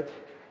Spirit,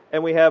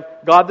 and we have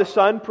God the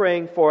Son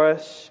praying for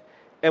us,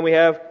 and we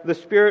have the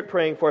Spirit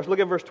praying for us. Look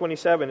at verse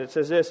 27. It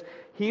says this,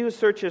 He who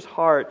searches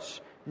hearts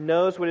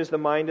knows what is the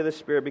mind of the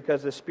Spirit,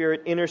 because the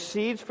Spirit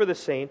intercedes for the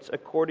saints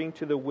according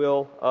to the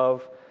will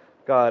of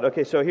God.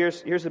 Okay, so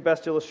here's the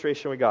best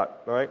illustration we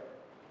got, all right?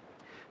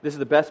 This is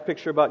the best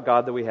picture about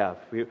God that we have.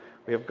 We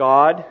have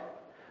God.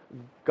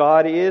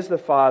 God is the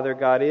Father,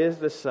 God is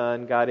the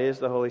Son, God is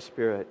the Holy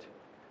Spirit.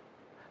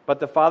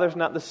 But the Father's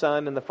not the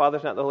Son, and the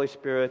Father's not the Holy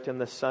Spirit,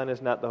 and the Son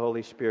is not the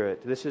Holy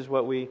Spirit. This is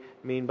what we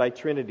mean by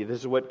Trinity. This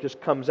is what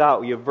just comes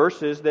out. You have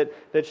verses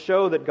that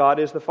show that God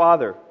is the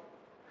Father.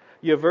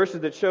 You have verses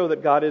that show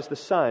that God is the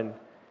Son.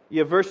 You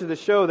have verses that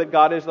show that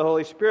God is the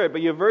Holy Spirit, but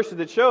you have verses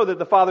that show that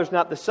the Father's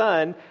not the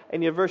Son,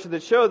 and you have verses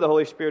that show the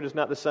Holy Spirit is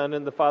not the Son,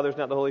 and the Father's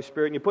not the Holy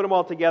Spirit, and you put them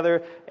all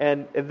together,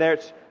 and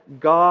there's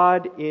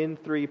God in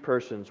three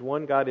persons.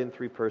 One God in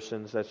three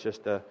persons. That's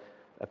just a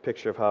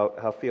picture of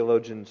how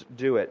theologians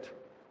do it.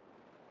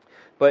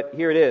 But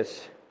here it is.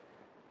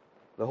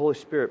 the Holy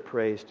Spirit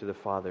prays to the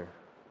Father.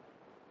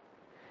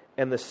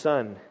 And the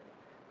Son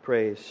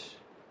prays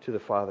to the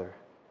Father.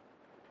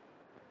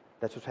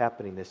 That's what's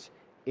happening, this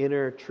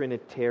inner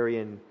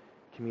Trinitarian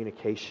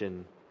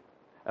communication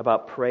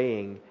about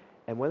praying.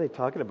 And what are they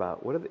talking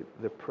about? What are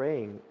they're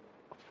praying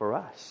for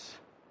us.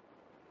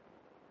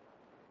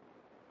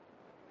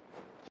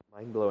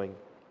 Mind-blowing.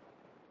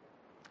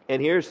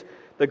 And here's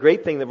the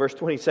great thing that verse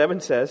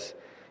 27 says,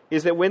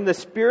 is that when the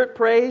Spirit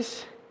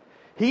prays,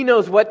 He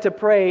knows what to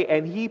pray,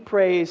 and He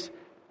prays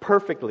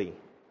perfectly.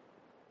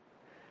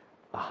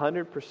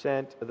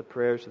 100% of the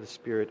prayers of the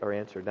Spirit are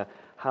answered. Now,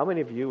 how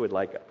many of you would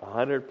like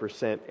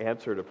 100%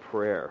 answer to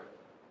prayer?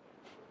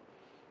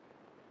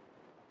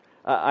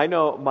 I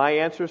know my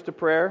answers to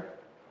prayer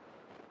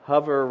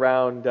hover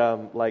around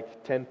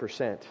like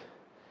 10%.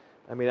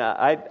 I mean,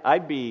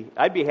 I'd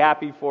be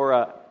happy for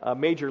a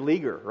major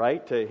leaguer,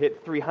 right, to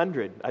hit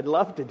 300. I'd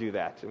love to do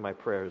that in my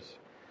prayers.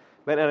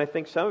 And I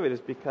think some of it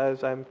is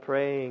because I'm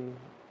praying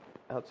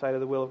outside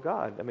of the will of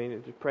God. I mean,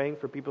 it's praying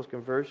for people's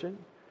conversion,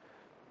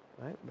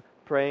 right?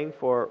 Praying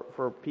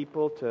for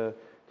people to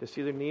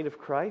see their need of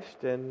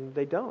Christ, and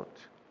they don't.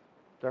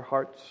 Their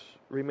hearts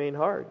remain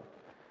hard.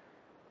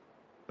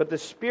 But the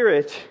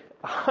Spirit,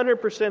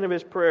 100% of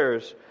His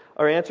prayers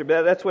are answered.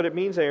 That's what it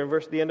means there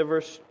in the end of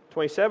verse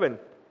 27.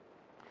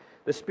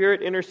 The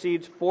Spirit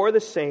intercedes for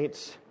the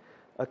saints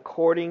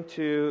according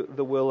to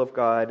the will of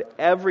God.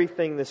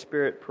 Everything the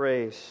Spirit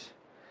prays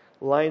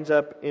lines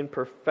up in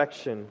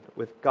perfection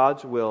with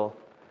God's will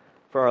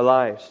for our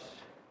lives.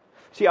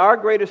 See, our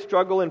greatest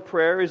struggle in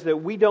prayer is that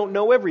we don't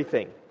know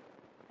everything.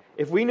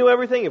 If we knew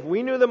everything, if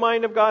we knew the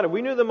mind of God, if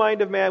we knew the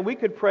mind of man, we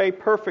could pray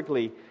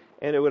perfectly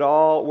and it would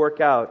all work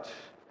out.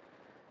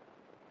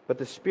 But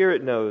the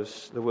Spirit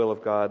knows the will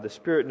of God. The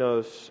Spirit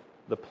knows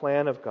the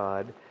plan of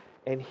God.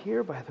 And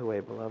here, by the way,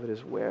 beloved,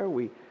 is where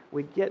we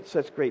get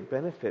such great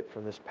benefit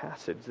from this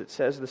passage that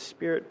says the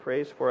Spirit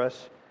prays for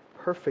us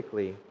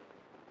perfectly.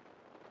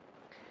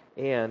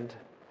 And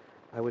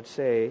I would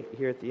say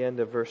here at the end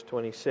of verse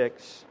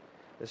 26,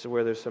 this is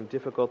where there's some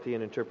difficulty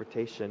in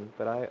interpretation,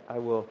 but I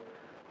will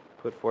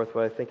put forth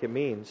what I think it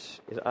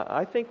means.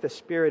 I think the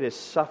Spirit is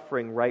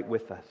suffering right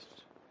with us.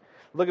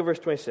 Look at verse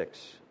 26.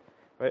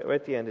 Right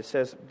at the end, it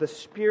says, the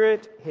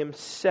Spirit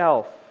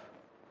Himself,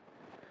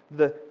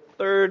 the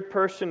third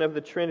person of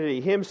the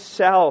Trinity,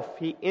 Himself,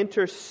 He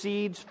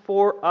intercedes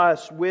for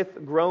us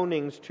with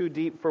groanings too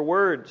deep for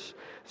words.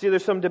 See,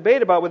 there's some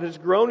debate about what does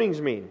groanings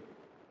mean.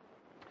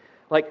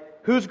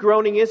 Like, whose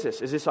groaning is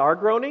this? Is this our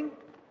groaning? Or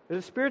is it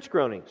the Spirit's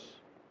groanings?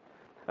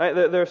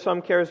 There are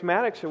some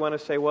charismatics who want to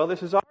say, well,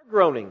 this is our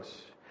groanings.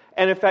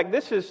 And in fact,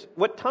 this is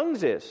what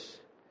tongues is.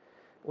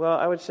 Well,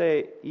 I would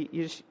say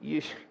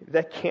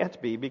that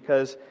can't be,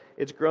 because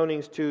it's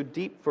groanings too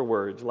deep for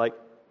words. Like,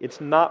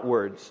 it's not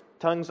words.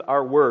 Tongues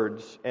are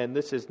words, and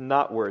this is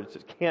not words.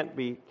 It can't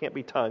be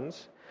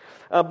tongues.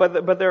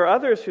 But there are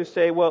others who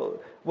say, well,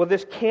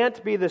 this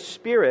can't be the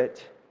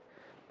Spirit,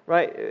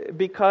 right?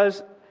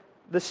 Because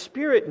the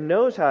Spirit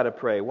knows how to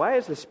pray. Why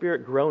is the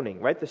Spirit groaning,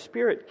 right? The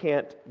Spirit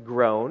can't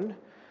groan.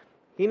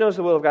 He knows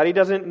the will of God. He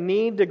doesn't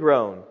need to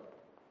groan,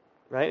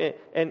 right?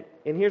 And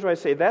here's what I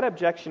say. That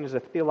objection is a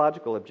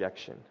theological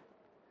objection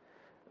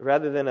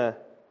rather than an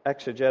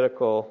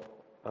exegetical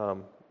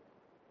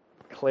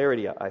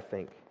clarity, I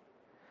think.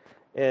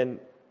 And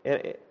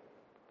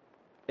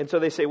so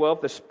they say, well,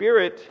 if the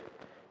Spirit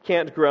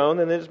can't groan,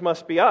 then this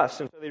must be us.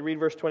 And so they read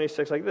verse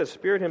 26 like this. The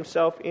Spirit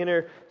Himself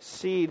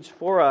intercedes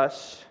for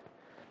us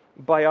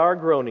by our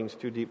groanings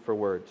too deep for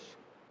words.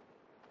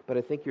 But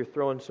I think you're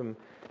throwing some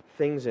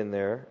things in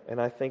there,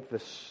 and I think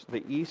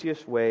the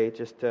easiest way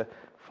just to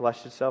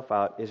flesh itself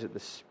out is that the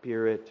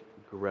Spirit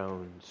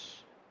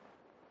groans.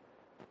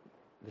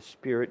 The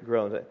Spirit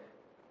groans.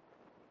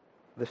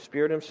 The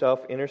Spirit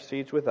Himself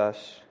intercedes with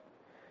us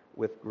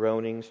with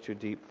groanings too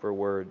deep for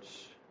words.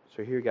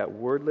 So here you got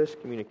wordless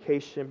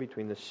communication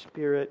between the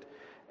Spirit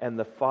and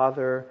the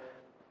Father,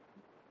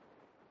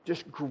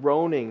 just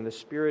groaning. The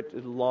Spirit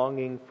is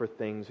longing for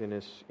things in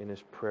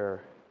His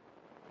prayer.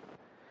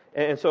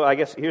 And so I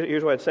guess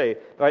here's what I'd say.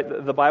 Right?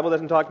 The Bible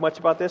doesn't talk much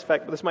about this. In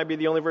fact, this might be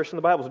the only verse in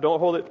the Bible, so don't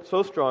hold it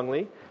so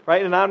strongly.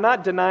 Right? And I'm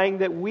not denying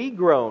that we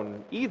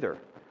groan either.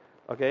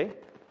 Okay?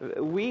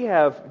 We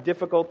have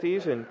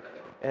difficulties, and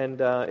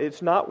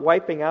it's not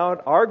wiping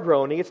out our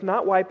groaning. It's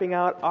not wiping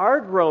out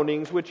our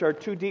groanings, which are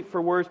too deep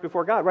for words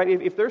before God. Right?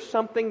 If there's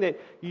something that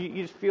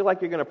you just feel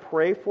like you're going to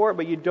pray for,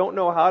 but you don't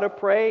know how to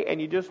pray,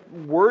 and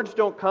words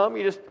don't come,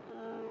 you just...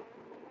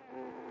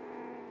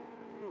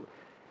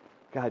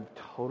 God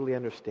totally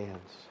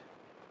understands.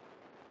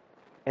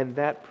 And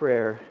that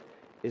prayer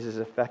is as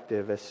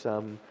effective as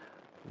some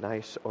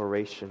nice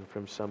oration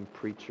from some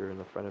preacher in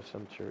the front of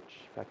some church.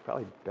 In fact,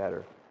 probably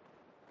better.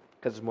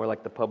 Because it's more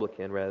like the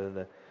publican rather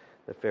than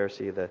the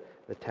Pharisee,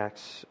 the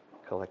tax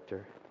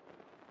collector.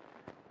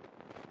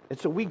 And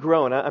so we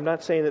groan. I'm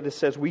not saying that this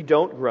says we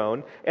don't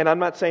groan. And I'm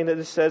not saying that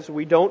this says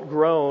we don't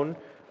groan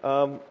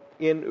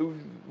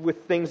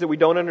with things that we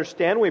don't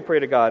understand when we pray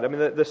to God. I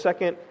mean, the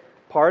second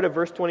part of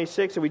verse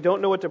 26, if we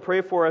don't know what to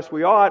pray for us,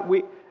 we ought.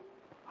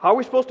 How are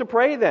we supposed to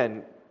pray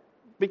then?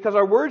 Because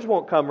our words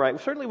won't come right.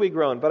 Certainly we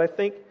groan, but I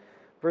think,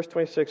 verse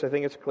 26, I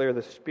think it's clear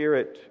the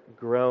Spirit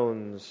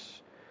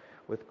groans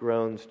with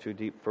groans too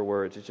deep for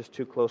words. It's just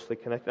too closely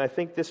connected. I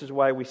think this is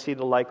why we see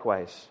the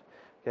likewise.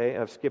 Okay,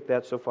 I've skipped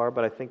that so far,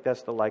 but I think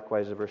that's the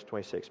likewise of verse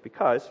 26.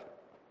 Because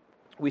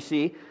we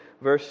see,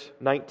 verse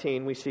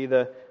 19, we see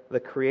the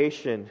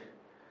creation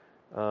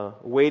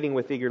waiting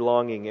with eager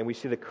longing, and we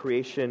see the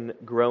creation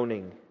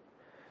groaning.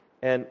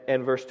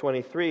 And verse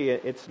 23,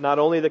 it's not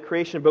only the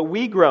creation, but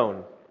we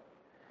groan.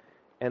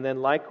 And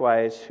then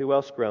likewise, who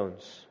else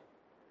groans?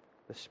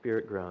 The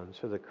Spirit groans.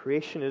 So the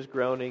creation is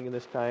groaning in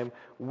this time,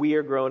 we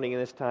are groaning in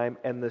this time,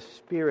 and the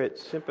Spirit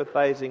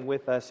sympathizing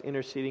with us,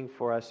 interceding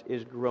for us,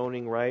 is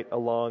groaning right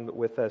along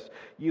with us.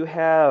 You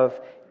have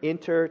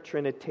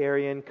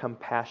inter-Trinitarian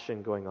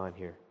compassion going on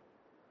here.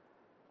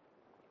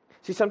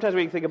 See, sometimes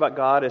we think about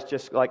God as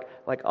just like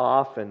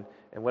off and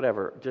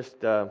whatever.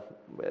 Just the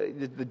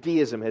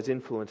deism has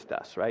influenced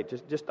us, right?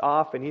 Just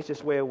off, and He's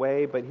just way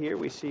away. But here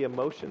we see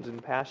emotions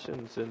and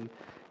passions and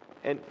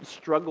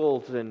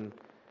struggles and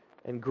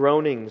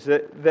groanings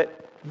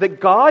that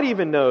God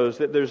even knows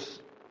that there's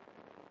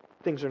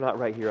things are not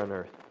right here on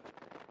earth,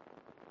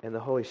 and the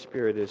Holy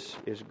Spirit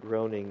is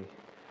groaning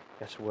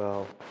as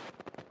well,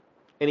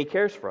 and He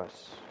cares for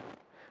us.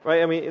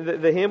 Right? I mean,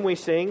 the hymn we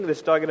sing,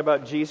 that's talking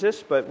about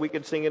Jesus, but we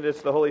could sing it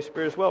as the Holy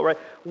Spirit as well, right?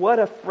 What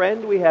a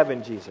friend we have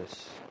in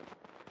Jesus.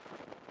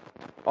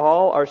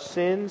 All our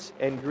sins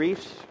and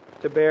griefs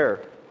to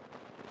bear.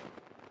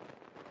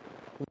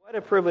 What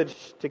a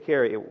privilege to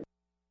carry.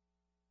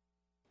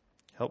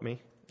 Help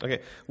me. Okay.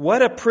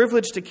 What a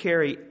privilege to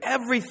carry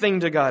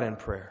everything to God in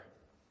prayer.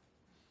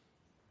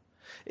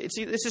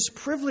 See, this is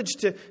privilege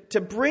to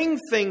bring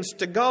things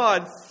to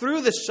God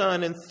through the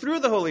Son and through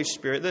the Holy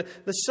Spirit.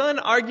 The Son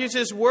argues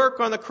His work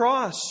on the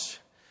cross.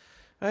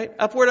 Right?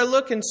 Upward I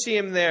look and see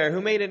Him there,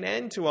 who made an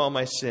end to all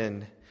my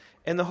sin.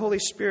 And the Holy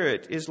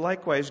Spirit is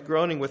likewise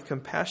groaning with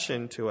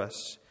compassion to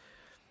us.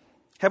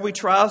 Have we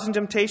trials and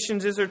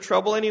temptations? Is there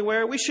trouble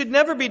anywhere? We should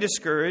never be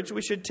discouraged.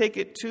 We should take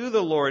it to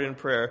the Lord in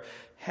prayer.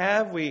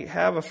 Have we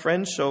a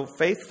friend so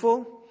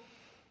faithful?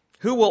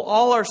 Who will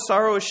all our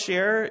sorrows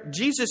share?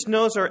 Jesus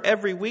knows our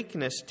every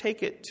weakness.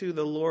 Take it to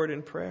the Lord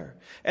in prayer.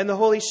 And the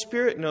Holy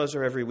Spirit knows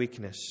our every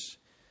weakness.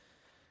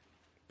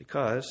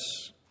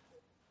 Because,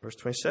 verse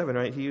 27,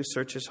 right? He who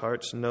searches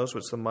hearts knows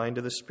what's the mind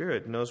of the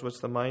Spirit, knows what's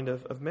the mind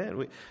of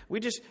men.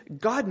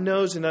 God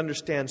knows and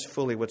understands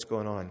fully what's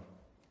going on.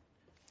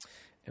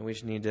 And we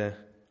just need to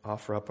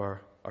offer up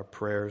our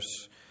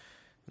prayers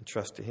and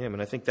trust to Him.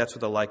 And I think that's what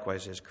the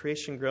likewise is.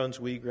 Creation groans,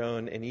 we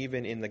groan, and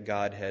even in the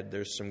Godhead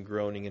there's some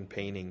groaning and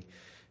paining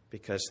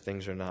because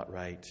things are not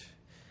right.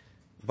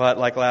 But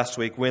like last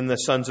week, when the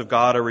sons of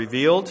God are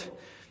revealed,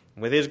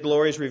 with His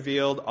glories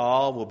revealed,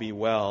 all will be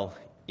well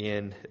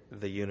in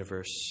the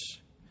universe.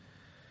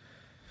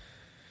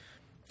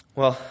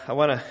 Well, I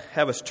want to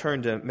have us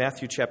turn to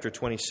Matthew chapter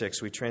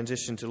 26. We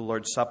transition to the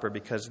Lord's Supper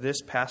because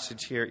this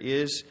passage here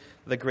is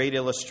the great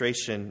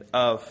illustration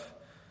of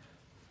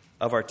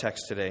our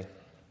text today.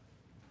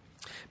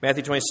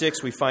 Matthew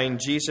 26, we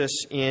find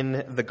Jesus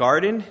in the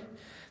garden,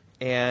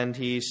 and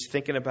He's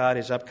thinking about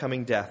His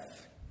upcoming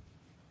death,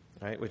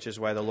 right? Which is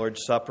why the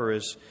Lord's Supper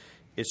is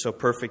so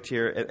perfect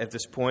here at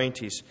this point.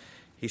 He's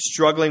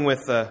struggling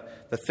with the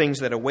things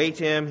that await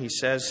Him. He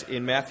says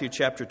in Matthew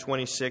chapter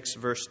 26,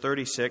 verse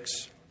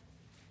 36,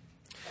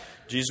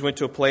 Jesus went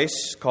to a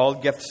place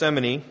called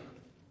Gethsemane,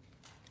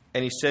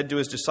 and He said to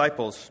His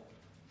disciples,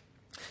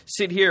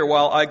 "Sit here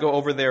while I go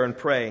over there and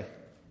pray."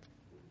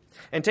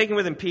 And taking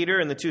with Him Peter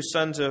and the two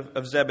sons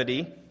of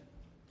Zebedee,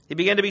 He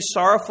began to be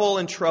sorrowful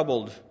and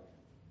troubled.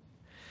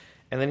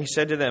 And then He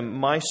said to them,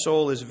 "My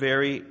soul is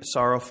very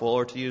sorrowful,"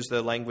 or to use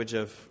the language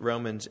of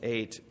Romans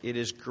 8, it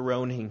is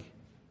groaning,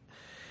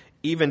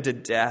 even to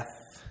death.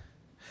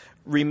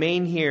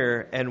 Remain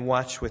here and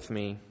watch with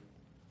me.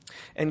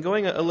 And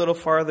going a little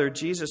farther,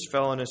 Jesus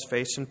fell on His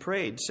face and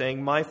prayed,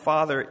 saying, "My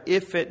Father,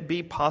 if it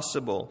be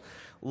possible,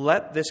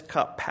 let this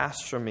cup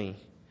pass from me.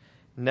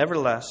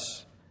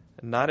 Nevertheless,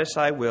 not as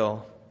I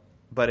will,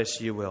 but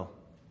as You will."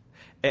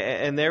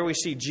 And there we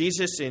see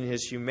Jesus in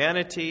His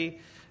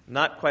humanity,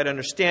 not quite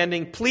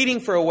understanding,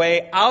 pleading for a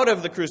way out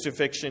of the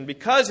crucifixion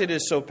because it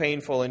is so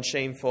painful and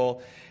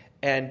shameful.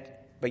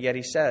 But yet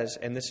He says,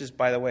 and this is,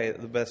 by the way,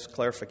 the best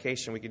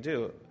clarification we could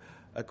do,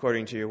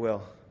 according to Your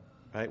will.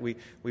 Right?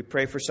 We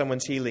pray for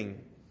someone's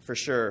healing, for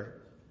sure,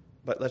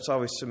 but let's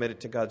always submit it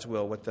to God's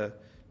will, what the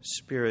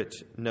Spirit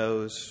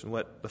knows,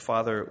 what the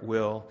Father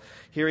will.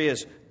 Here He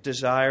is,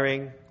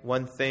 desiring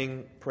one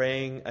thing,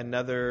 praying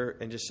another,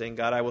 and just saying,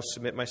 "God, I will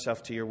submit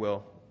myself to Your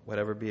will,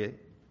 whatever be it."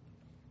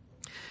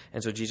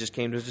 And so Jesus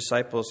came to His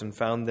disciples and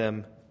found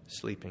them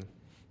sleeping.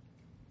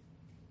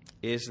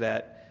 Is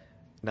that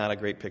not a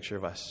great picture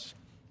of us?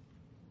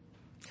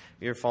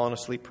 You ever fallen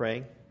asleep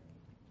praying?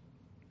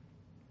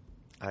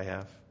 I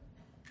have.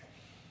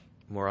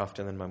 More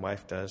often than my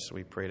wife does.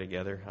 We pray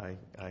together.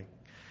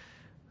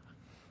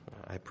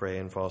 I pray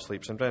and fall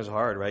asleep. Sometimes it's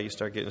hard, right? You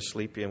start getting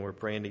sleepy and we're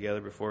praying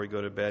together before we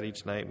go to bed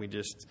each night. We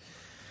just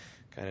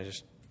kind of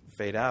just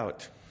fade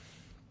out.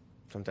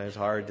 Sometimes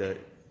hard to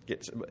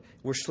get.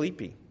 We're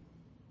sleepy.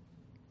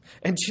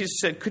 And Jesus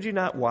said, could you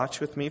not watch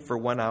with me for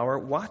 1 hour?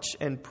 Watch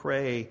and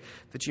pray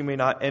that you may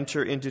not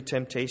enter into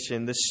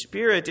temptation. The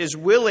spirit is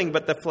willing,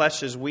 but the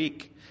flesh is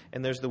weak.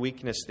 And there's the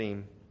weakness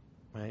theme,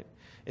 right?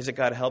 Is that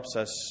God helps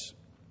us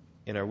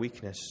in our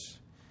weakness.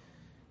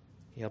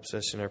 He helps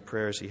us in our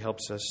prayers. He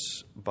helps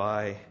us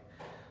by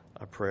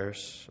our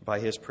prayers, by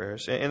his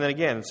prayers. And then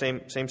again,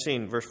 same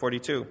scene, verse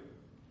 42.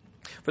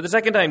 For the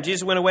second time,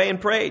 Jesus went away and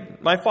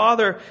prayed, my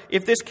Father,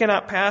 if this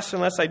cannot pass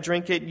unless I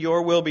drink it,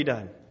 your will be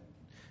done.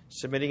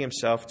 Submitting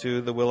himself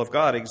to the will of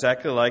God,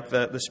 exactly like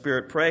the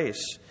Spirit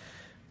prays.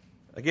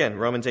 Again,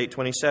 Romans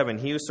 8:27,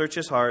 he who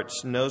searches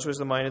hearts knows what is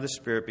the mind of the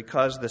Spirit,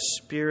 because the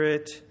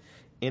Spirit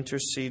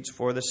intercedes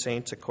for the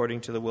saints according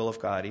to the will of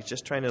God. He's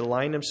just trying to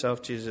align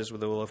himself, Jesus,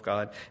 with the will of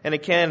God. And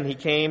again, he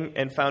came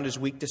and found his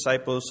weak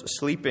disciples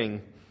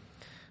sleeping,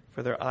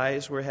 for their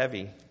eyes were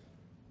heavy.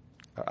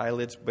 Our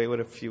eyelids weighed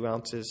a few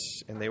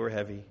ounces, and they were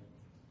heavy.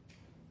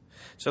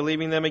 So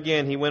leaving them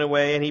again, he went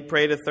away and he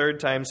prayed a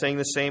third time, saying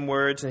the same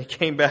words. And he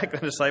came back, the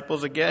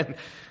disciples again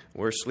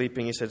were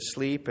sleeping. He said,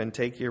 sleep and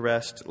take your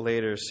rest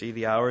later. See,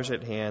 the hour is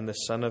at hand. The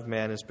Son of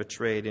Man is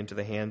betrayed into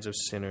the hands of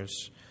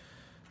sinners.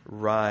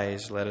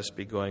 Rise, let us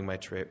be going, my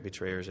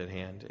betrayers at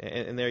hand.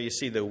 And there you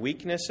see the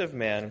weakness of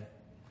man.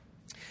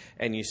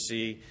 And you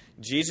see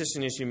Jesus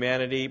in his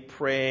humanity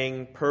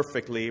praying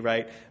perfectly,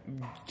 right?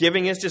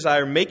 Giving his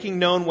desire, making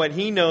known what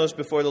he knows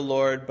before the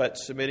Lord, but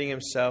submitting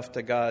himself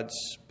to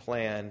God's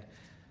plan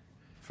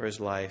for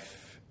his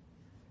life,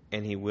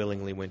 and he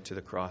willingly went to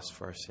the cross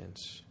for our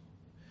sins.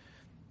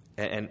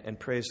 And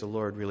praise the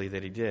Lord, really,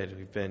 that he did.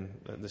 We've been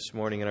this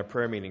morning in our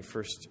prayer meeting,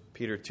 1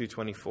 Peter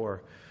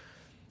 2:24,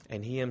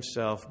 and he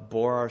himself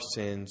bore our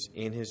sins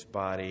in his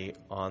body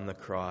on the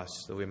cross,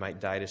 that we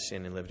might die to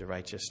sin and live to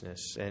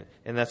righteousness.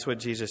 And that's what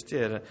Jesus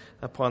did.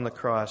 Upon the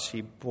cross,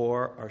 he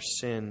bore our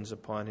sins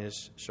upon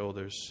his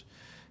shoulders,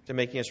 to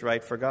making us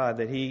right for God,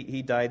 that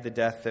he died the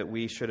death that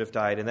we should have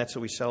died. And that's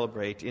what we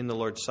celebrate in the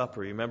Lord's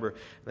Supper. Remember,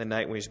 the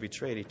night when he was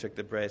betrayed, he took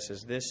the bread and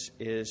says, this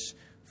is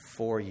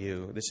for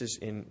you. This is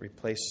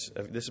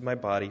this is my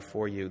body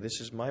for you.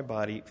 This is my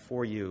body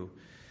for you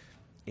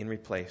in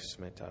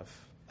replacement of.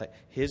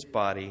 His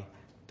body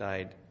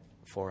died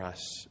for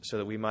us so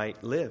that we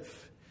might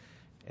live.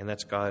 And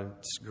that's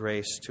God's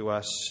grace to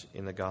us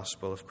in the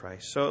gospel of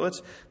Christ. So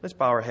let's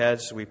bow our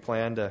heads as we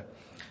plan to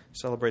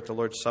celebrate the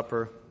Lord's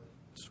Supper.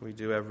 So we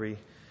do every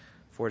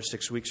 4 to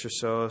 6 weeks or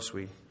so, as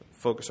we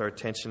focus our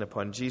attention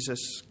upon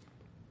Jesus.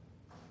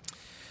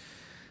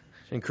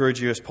 I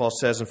encourage you, as Paul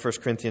says in 1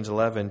 Corinthians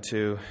 11,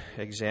 to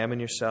examine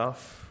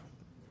yourself.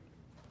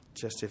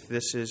 Just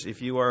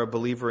if you are a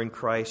believer in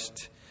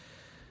Christ,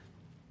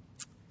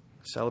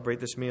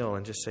 celebrate this meal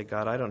and just say,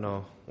 God, I don't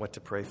know what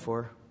to pray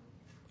for.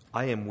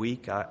 I am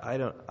weak. I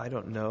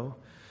don't know.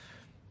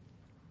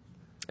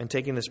 And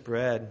taking this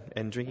bread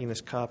and drinking this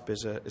cup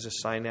is a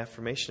sign and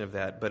affirmation of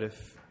that. But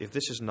if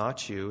this is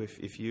not you,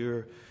 if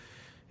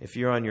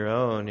you're on your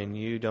own and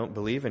you don't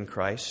believe in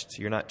Christ,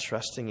 you're not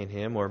trusting in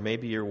him, or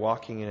maybe you're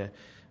walking in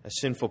a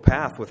sinful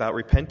path without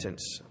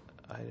repentance,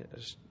 I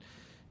just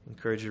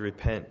encourage you to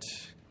repent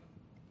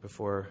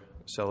before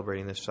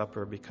celebrating this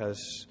supper,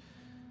 because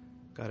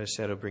God has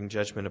said he'll bring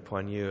judgment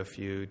upon you if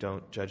you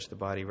don't judge the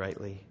body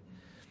rightly.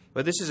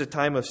 But this is a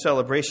time of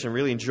celebration,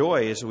 really, and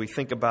joy as we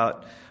think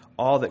about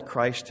all that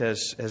Christ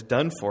has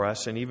done for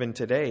us. And even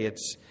today,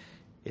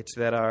 it's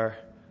that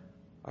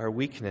our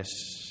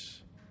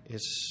weakness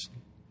it's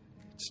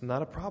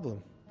not a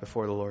problem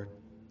before the Lord,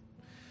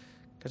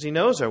 because he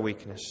knows our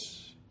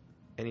weakness,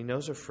 and he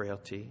knows our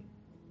frailty,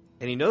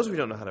 and he knows we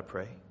don't know how to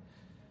pray.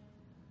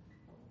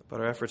 But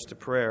our efforts to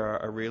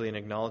prayer are really an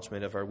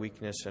acknowledgement of our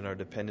weakness and our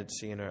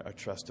dependency and our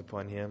trust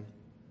upon him.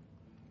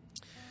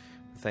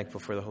 I'm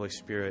thankful for the Holy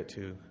Spirit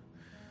who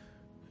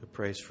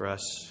prays for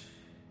us.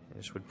 I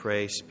just would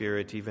pray,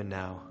 Spirit, even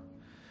now,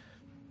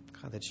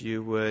 God, that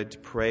you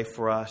would pray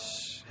for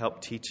us,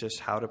 help teach us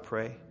how to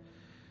pray,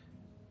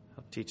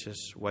 help teach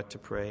us what to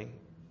pray,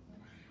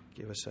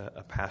 give us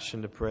a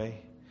passion to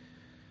pray,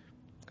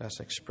 give us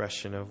an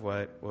expression of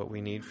what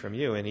we need from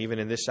you. And even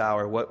in this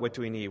hour, what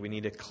do we need? We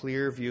need a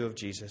clear view of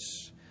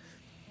Jesus.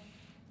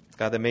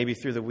 God, that maybe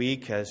through the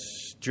week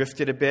has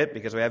drifted a bit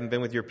because we haven't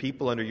been with your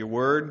people under your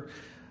word,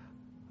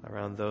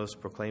 around those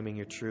proclaiming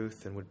your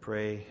truth, and would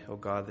pray, oh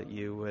God, that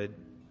you would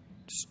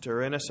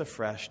stir in us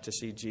afresh to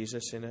see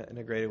Jesus in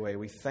a greater way.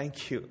 We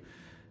thank you,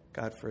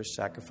 God, for his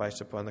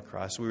sacrifice upon the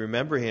cross. We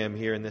remember him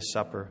here in this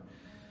supper.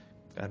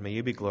 God, may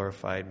you be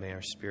glorified. May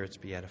our spirits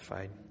be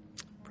edified.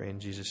 Pray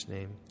in Jesus'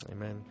 name.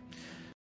 Amen.